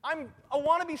 I'm a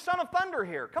wannabe son of thunder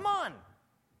here. Come on.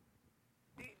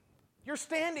 You're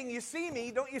standing, you see me.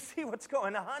 Don't you see what's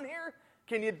going on here?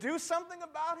 Can you do something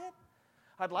about it?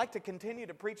 I'd like to continue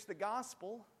to preach the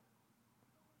gospel.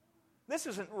 This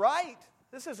isn't right.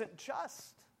 This isn't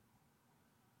just.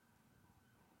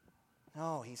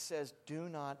 No, he says, "Do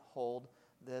not hold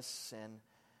this sin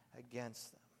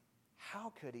against them." How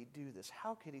could he do this?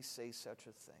 How could he say such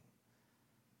a thing?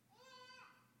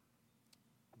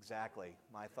 Exactly.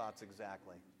 My thoughts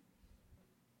exactly.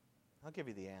 I'll give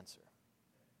you the answer.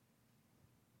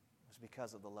 It was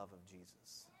because of the love of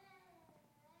Jesus.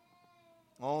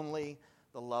 Only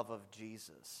the love of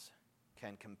Jesus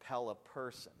can compel a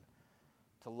person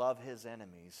to love his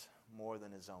enemies more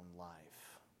than his own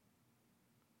life.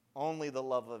 Only the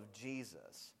love of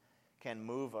Jesus can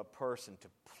move a person to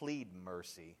plead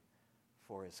mercy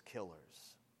for his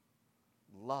killers.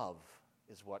 Love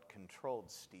is what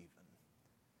controlled Stephen.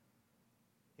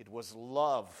 It was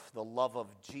love, the love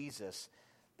of Jesus,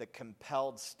 that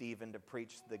compelled Stephen to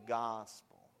preach the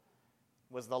gospel.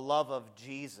 It was the love of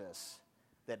Jesus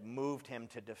that moved him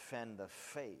to defend the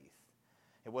faith.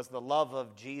 It was the love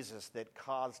of Jesus that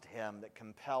caused him, that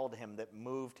compelled him, that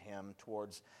moved him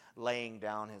towards laying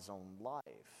down his own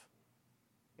life.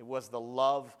 It was the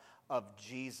love of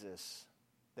Jesus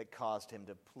that caused him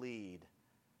to plead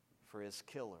for his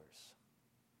killers.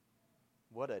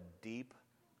 What a deep,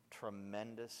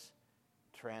 tremendous,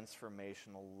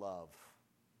 transformational love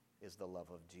is the love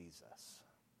of Jesus.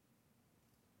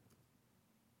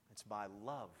 It's by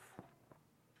love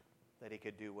that he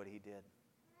could do what he did.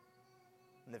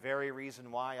 And the very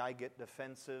reason why I get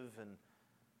defensive and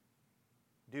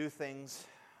do things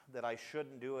that I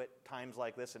shouldn't do at times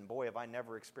like this, and boy, have I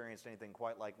never experienced anything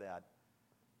quite like that.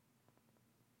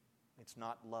 It's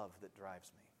not love that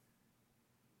drives me.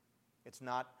 It's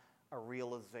not a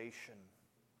realization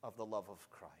of the love of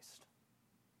Christ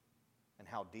and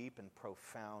how deep and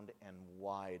profound and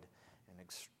wide and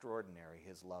extraordinary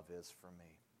His love is for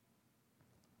me.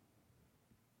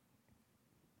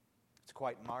 It's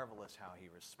quite marvelous how He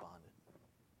responded.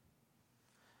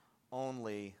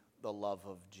 Only the love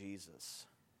of Jesus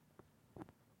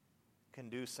can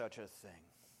do such a thing.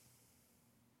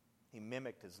 He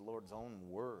mimicked His Lord's own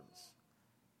words.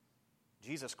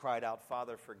 Jesus cried out,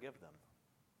 "Father, forgive them."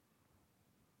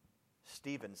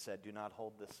 Stephen said, "Do not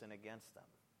hold this sin against them.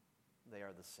 They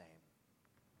are the same."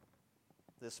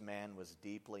 This man was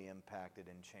deeply impacted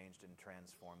and changed and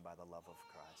transformed by the love of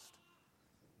Christ.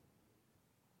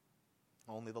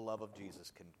 Only the love of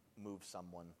Jesus can move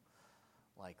someone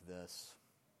like this.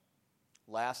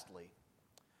 Lastly,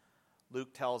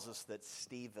 Luke tells us that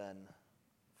Stephen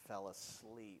fell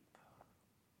asleep.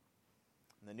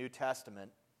 In the New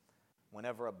Testament,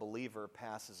 whenever a believer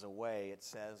passes away, it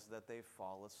says that they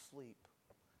fall asleep.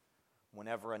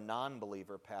 Whenever a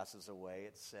non-believer passes away,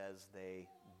 it says they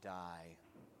die.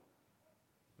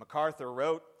 MacArthur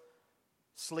wrote,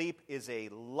 "Sleep is a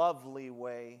lovely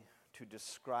way to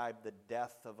describe the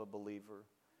death of a believer.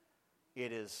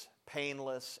 It is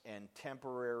painless and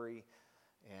temporary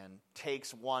and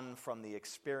takes one from the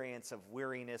experience of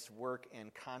weariness, work,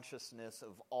 and consciousness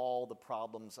of all the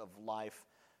problems of life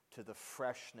to the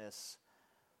freshness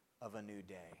of a new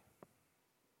day."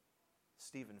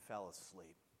 Stephen fell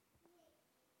asleep.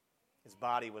 His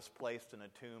body was placed in a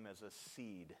tomb as a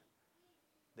seed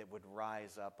that would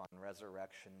rise up on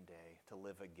Resurrection Day to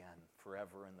live again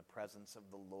forever in the presence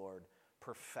of the Lord,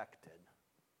 perfected,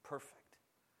 perfect.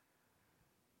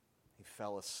 He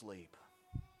fell asleep.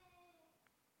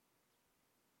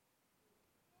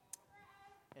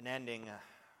 In ending,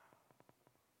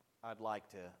 I'd like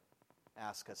to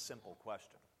ask a simple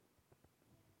question.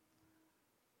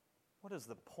 What is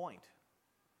the point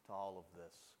to all of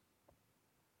this?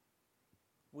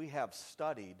 We have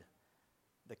studied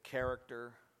the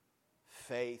character,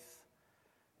 faith,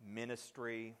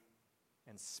 ministry,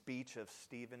 and speech of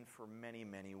Stephen for many,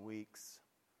 many weeks.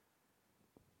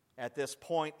 At this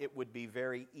point, it would be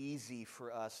very easy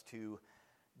for us to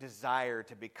desire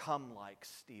to become like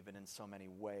Stephen in so many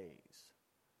ways.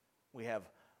 We have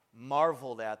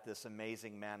marveled at this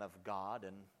amazing man of God,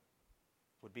 and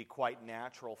it would be quite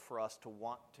natural for us to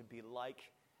want to be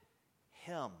like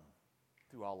him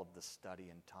through all of the study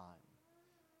and time.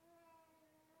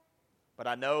 But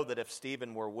I know that if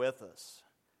Stephen were with us,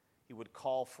 he would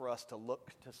call for us to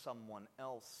look to someone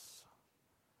else.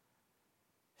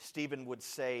 Stephen would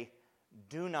say,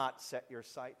 "Do not set your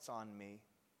sights on me."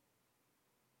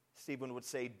 Stephen would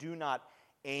say, "Do not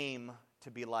aim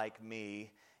to be like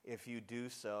me. If you do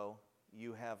so,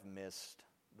 you have missed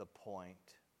the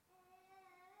point."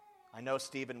 I know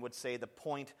Stephen would say, "The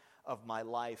point of my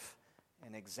life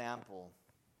and example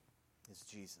is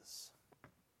Jesus."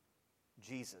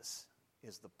 Jesus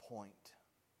is the point.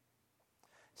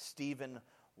 Stephen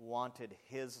wanted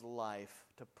his life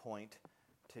to point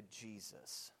to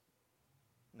Jesus,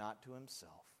 not to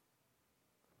himself.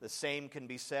 The same can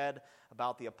be said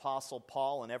about the Apostle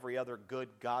Paul and every other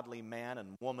good, godly man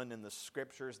and woman in the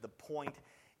Scriptures. The point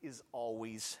is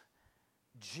always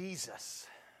Jesus.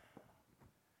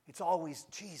 It's always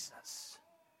Jesus.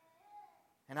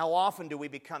 And how often do we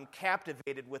become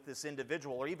captivated with this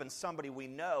individual or even somebody we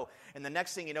know, and the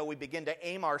next thing you know, we begin to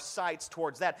aim our sights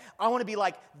towards that. I want to be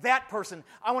like that person.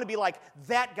 I want to be like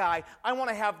that guy. I want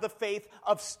to have the faith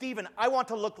of Stephen. I want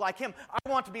to look like him. I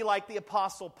want to be like the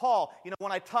Apostle Paul. You know,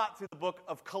 when I taught through the book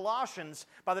of Colossians,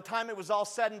 by the time it was all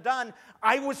said and done,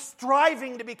 I was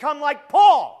striving to become like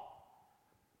Paul.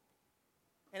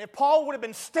 And if Paul would have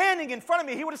been standing in front of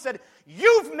me, he would have said,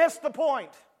 "You've missed the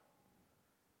point."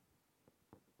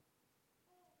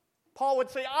 Paul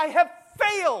would say, "I have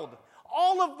failed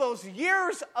all of those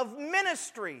years of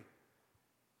ministry.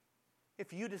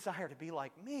 If you desire to be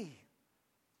like me."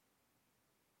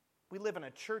 We live in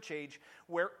a church age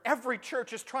where every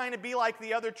church is trying to be like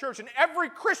the other church, and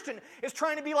every Christian is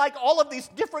trying to be like all of these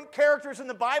different characters in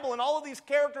the Bible, and all of these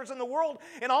characters in the world,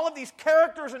 and all of these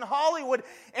characters in Hollywood,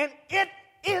 and it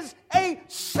is a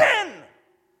sin.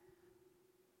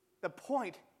 The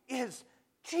point is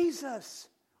Jesus,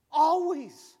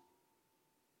 always.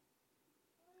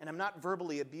 And I'm not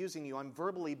verbally abusing you, I'm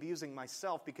verbally abusing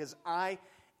myself because I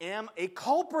am a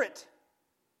culprit.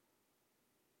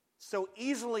 so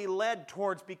easily led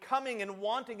towards becoming and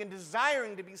wanting and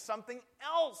desiring to be something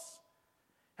else.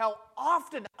 How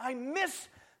often I miss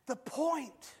the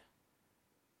point.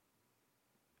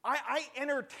 I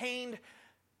entertained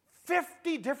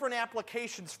 50 different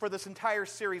applications for this entire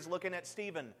series looking at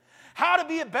Stephen. How to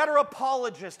be a better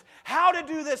apologist, how to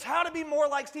do this, how to be more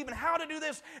like Stephen, how to do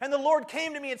this. And the Lord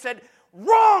came to me and said,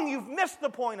 wrong, you've missed the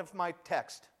point of my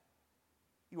text.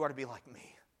 You are to be like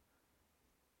me.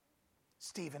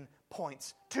 Stephen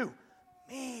points to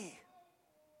me.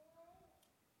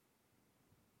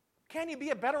 Can you be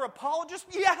a better apologist?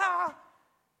 Yeah.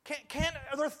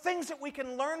 Are there things that we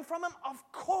can learn from him? Of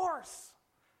course.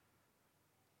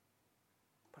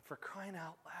 But for crying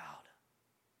out loud,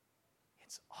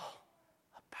 it's all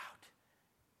about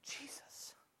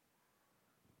Jesus.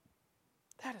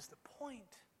 That is the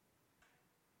point.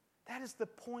 That is the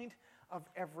point of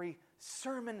every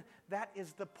sermon. That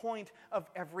is the point of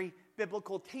every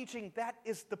biblical teaching. That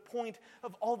is the point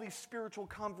of all these spiritual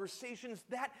conversations.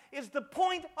 That is the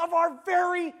point of our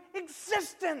very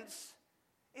existence,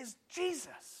 is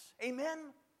Jesus. Amen?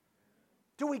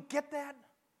 Do we get that?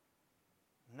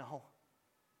 No.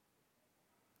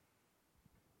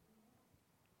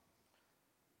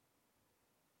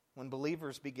 When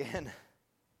believers began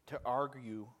to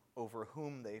argue over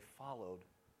whom they followed,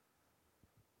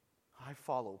 I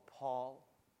follow Paul.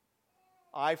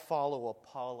 I follow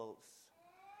Apollos.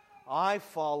 I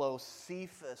follow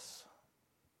Cephas.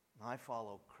 I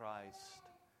follow Christ.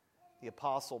 The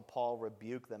Apostle Paul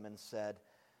rebuked them and said,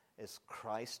 is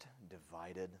Christ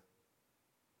divided?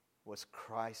 Was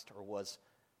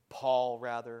Paul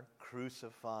rather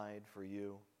crucified for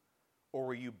you? Or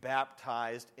were you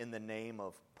baptized in the name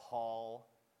of Paul?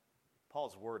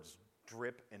 Paul's words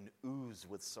drip and ooze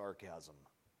with sarcasm.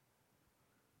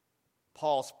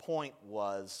 Paul's point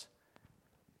was,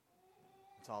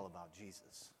 it's all about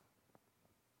Jesus.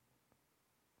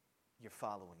 You're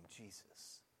following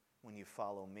Jesus. When you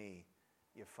follow me,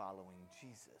 you're following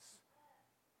Jesus.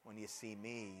 When you see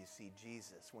me, you see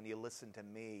Jesus. When you listen to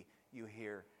me, you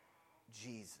hear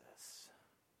Jesus.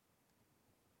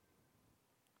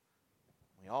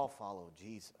 We all follow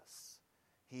Jesus.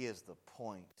 He is the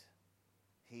point.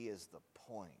 He is the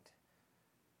point.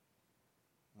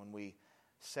 When we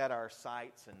set our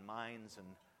sights and minds and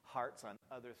hearts on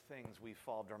other things, we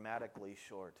fall dramatically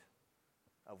short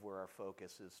of where our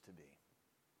focus is to be.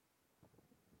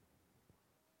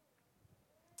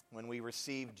 When we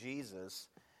receive Jesus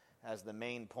as the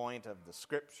main point of the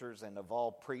Scriptures and of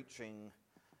all preaching,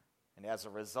 and as a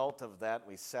result of that,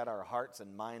 we set our hearts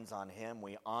and minds on Him,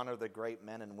 we honor the great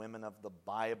men and women of the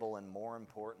Bible, and more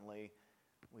importantly,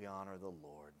 we honor the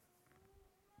Lord.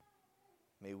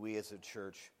 May we as a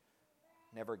church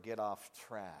never get off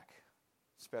track,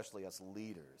 especially as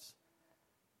leaders,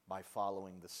 by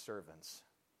following the servants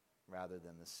rather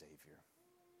than the Savior.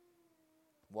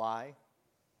 Why?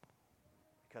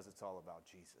 Because it's all about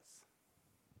Jesus.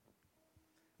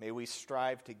 May we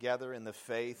strive together in the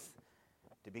faith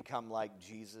to become like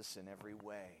Jesus in every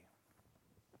way.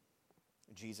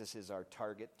 Jesus is our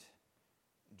target.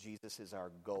 Jesus is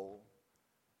our goal.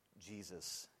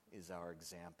 Jesus is our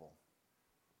example.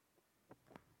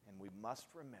 And we must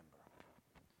remember,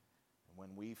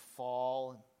 when we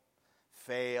fall,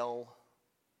 fail,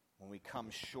 when we come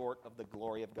short of the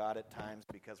glory of God at times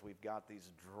because we've got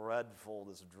this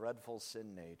dreadful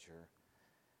sin nature,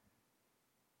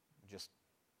 just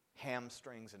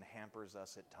hamstrings and hampers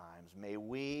us at times. May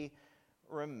we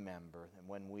remember that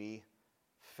when we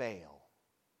fail,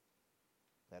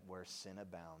 that where sin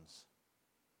abounds,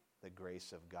 the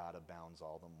grace of God abounds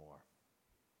all the more.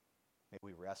 May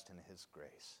we rest in His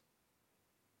grace.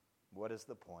 What is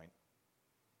the point?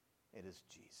 It is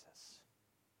Jesus.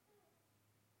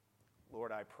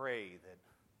 Lord, I pray that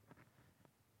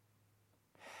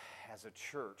as a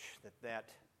church, that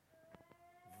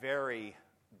very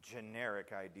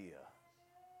generic idea,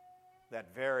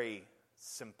 that very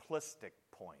simplistic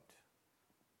point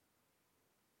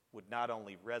would not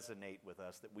only resonate with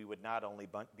us, that we would not only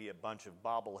be a bunch of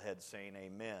bobbleheads saying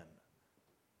amen,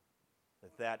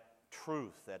 that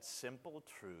truth, that simple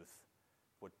truth,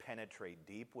 would penetrate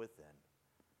deep within,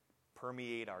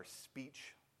 permeate our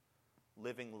speech,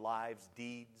 living lives,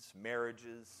 deeds,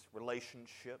 marriages,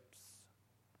 relationships.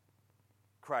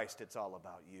 Christ, it's all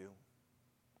about you.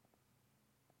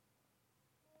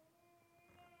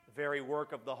 The very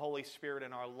work of the Holy Spirit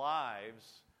in our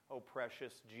lives, O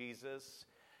precious Jesus,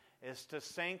 is to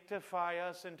sanctify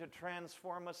us and to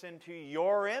transform us into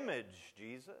your image,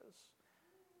 Jesus.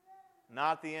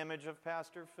 Not the image of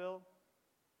Pastor Phil.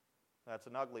 That's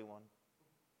an ugly one.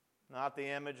 Not the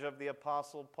image of the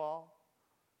Apostle Paul.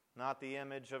 not the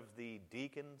image of the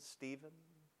deacon Stephen,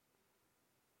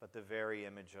 but the very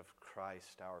image of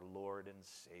Christ, our Lord and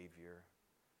Savior.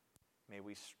 May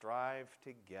we strive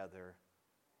together,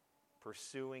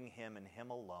 pursuing Him and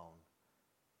Him alone.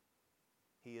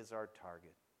 He is our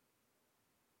target.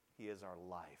 He is our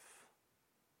life.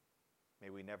 May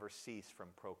we never cease from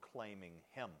proclaiming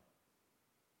Him.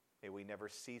 May we never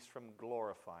cease from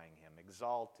glorifying Him,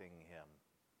 exalting Him,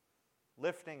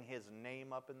 lifting His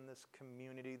name up in this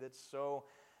community that so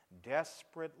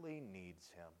desperately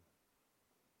needs Him.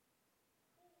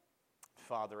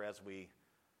 Father, as we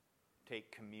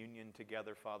take communion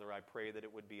together, Father, I pray that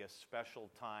it would be a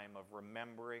special time of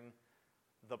remembering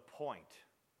the point,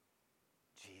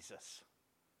 Jesus.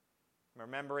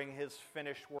 Remembering His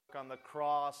finished work on the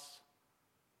cross,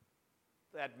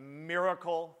 that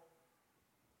miracle.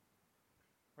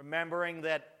 Remembering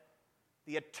that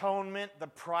the atonement, the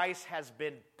price has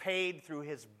been paid through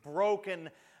His broken,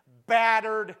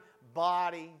 battered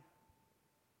body.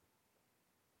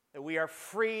 That we are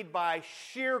freed by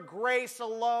sheer grace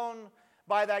alone,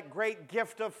 by that great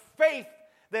gift of faith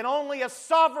that only a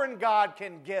sovereign God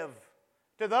can give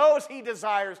to those He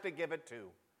desires to give it to.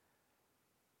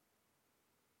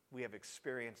 We have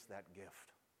experienced that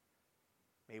gift.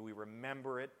 May we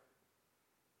remember it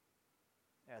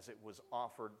as it was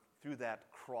offered through that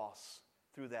cross,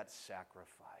 through that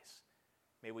sacrifice.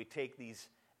 May we take these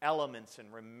elements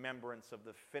in remembrance of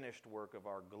the finished work of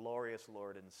our glorious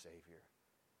Lord and Savior,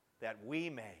 that we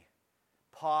may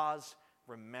pause,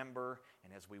 remember,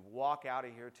 and as we walk out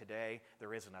of here today,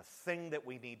 there isn't a thing that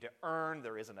we need to earn,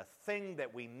 there isn't a thing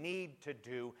that we need to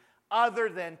do other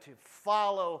than to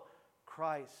follow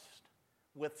Christ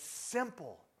with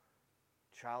simple,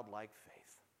 childlike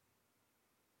faith.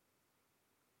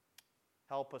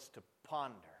 Help us to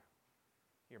ponder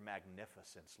your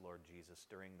magnificence, Lord Jesus,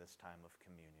 during this time of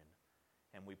communion.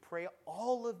 And we pray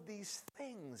all of these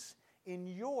things in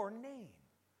your name.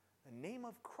 The name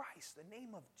of Christ, the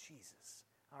name of Jesus,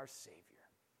 our Savior.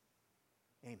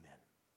 Amen.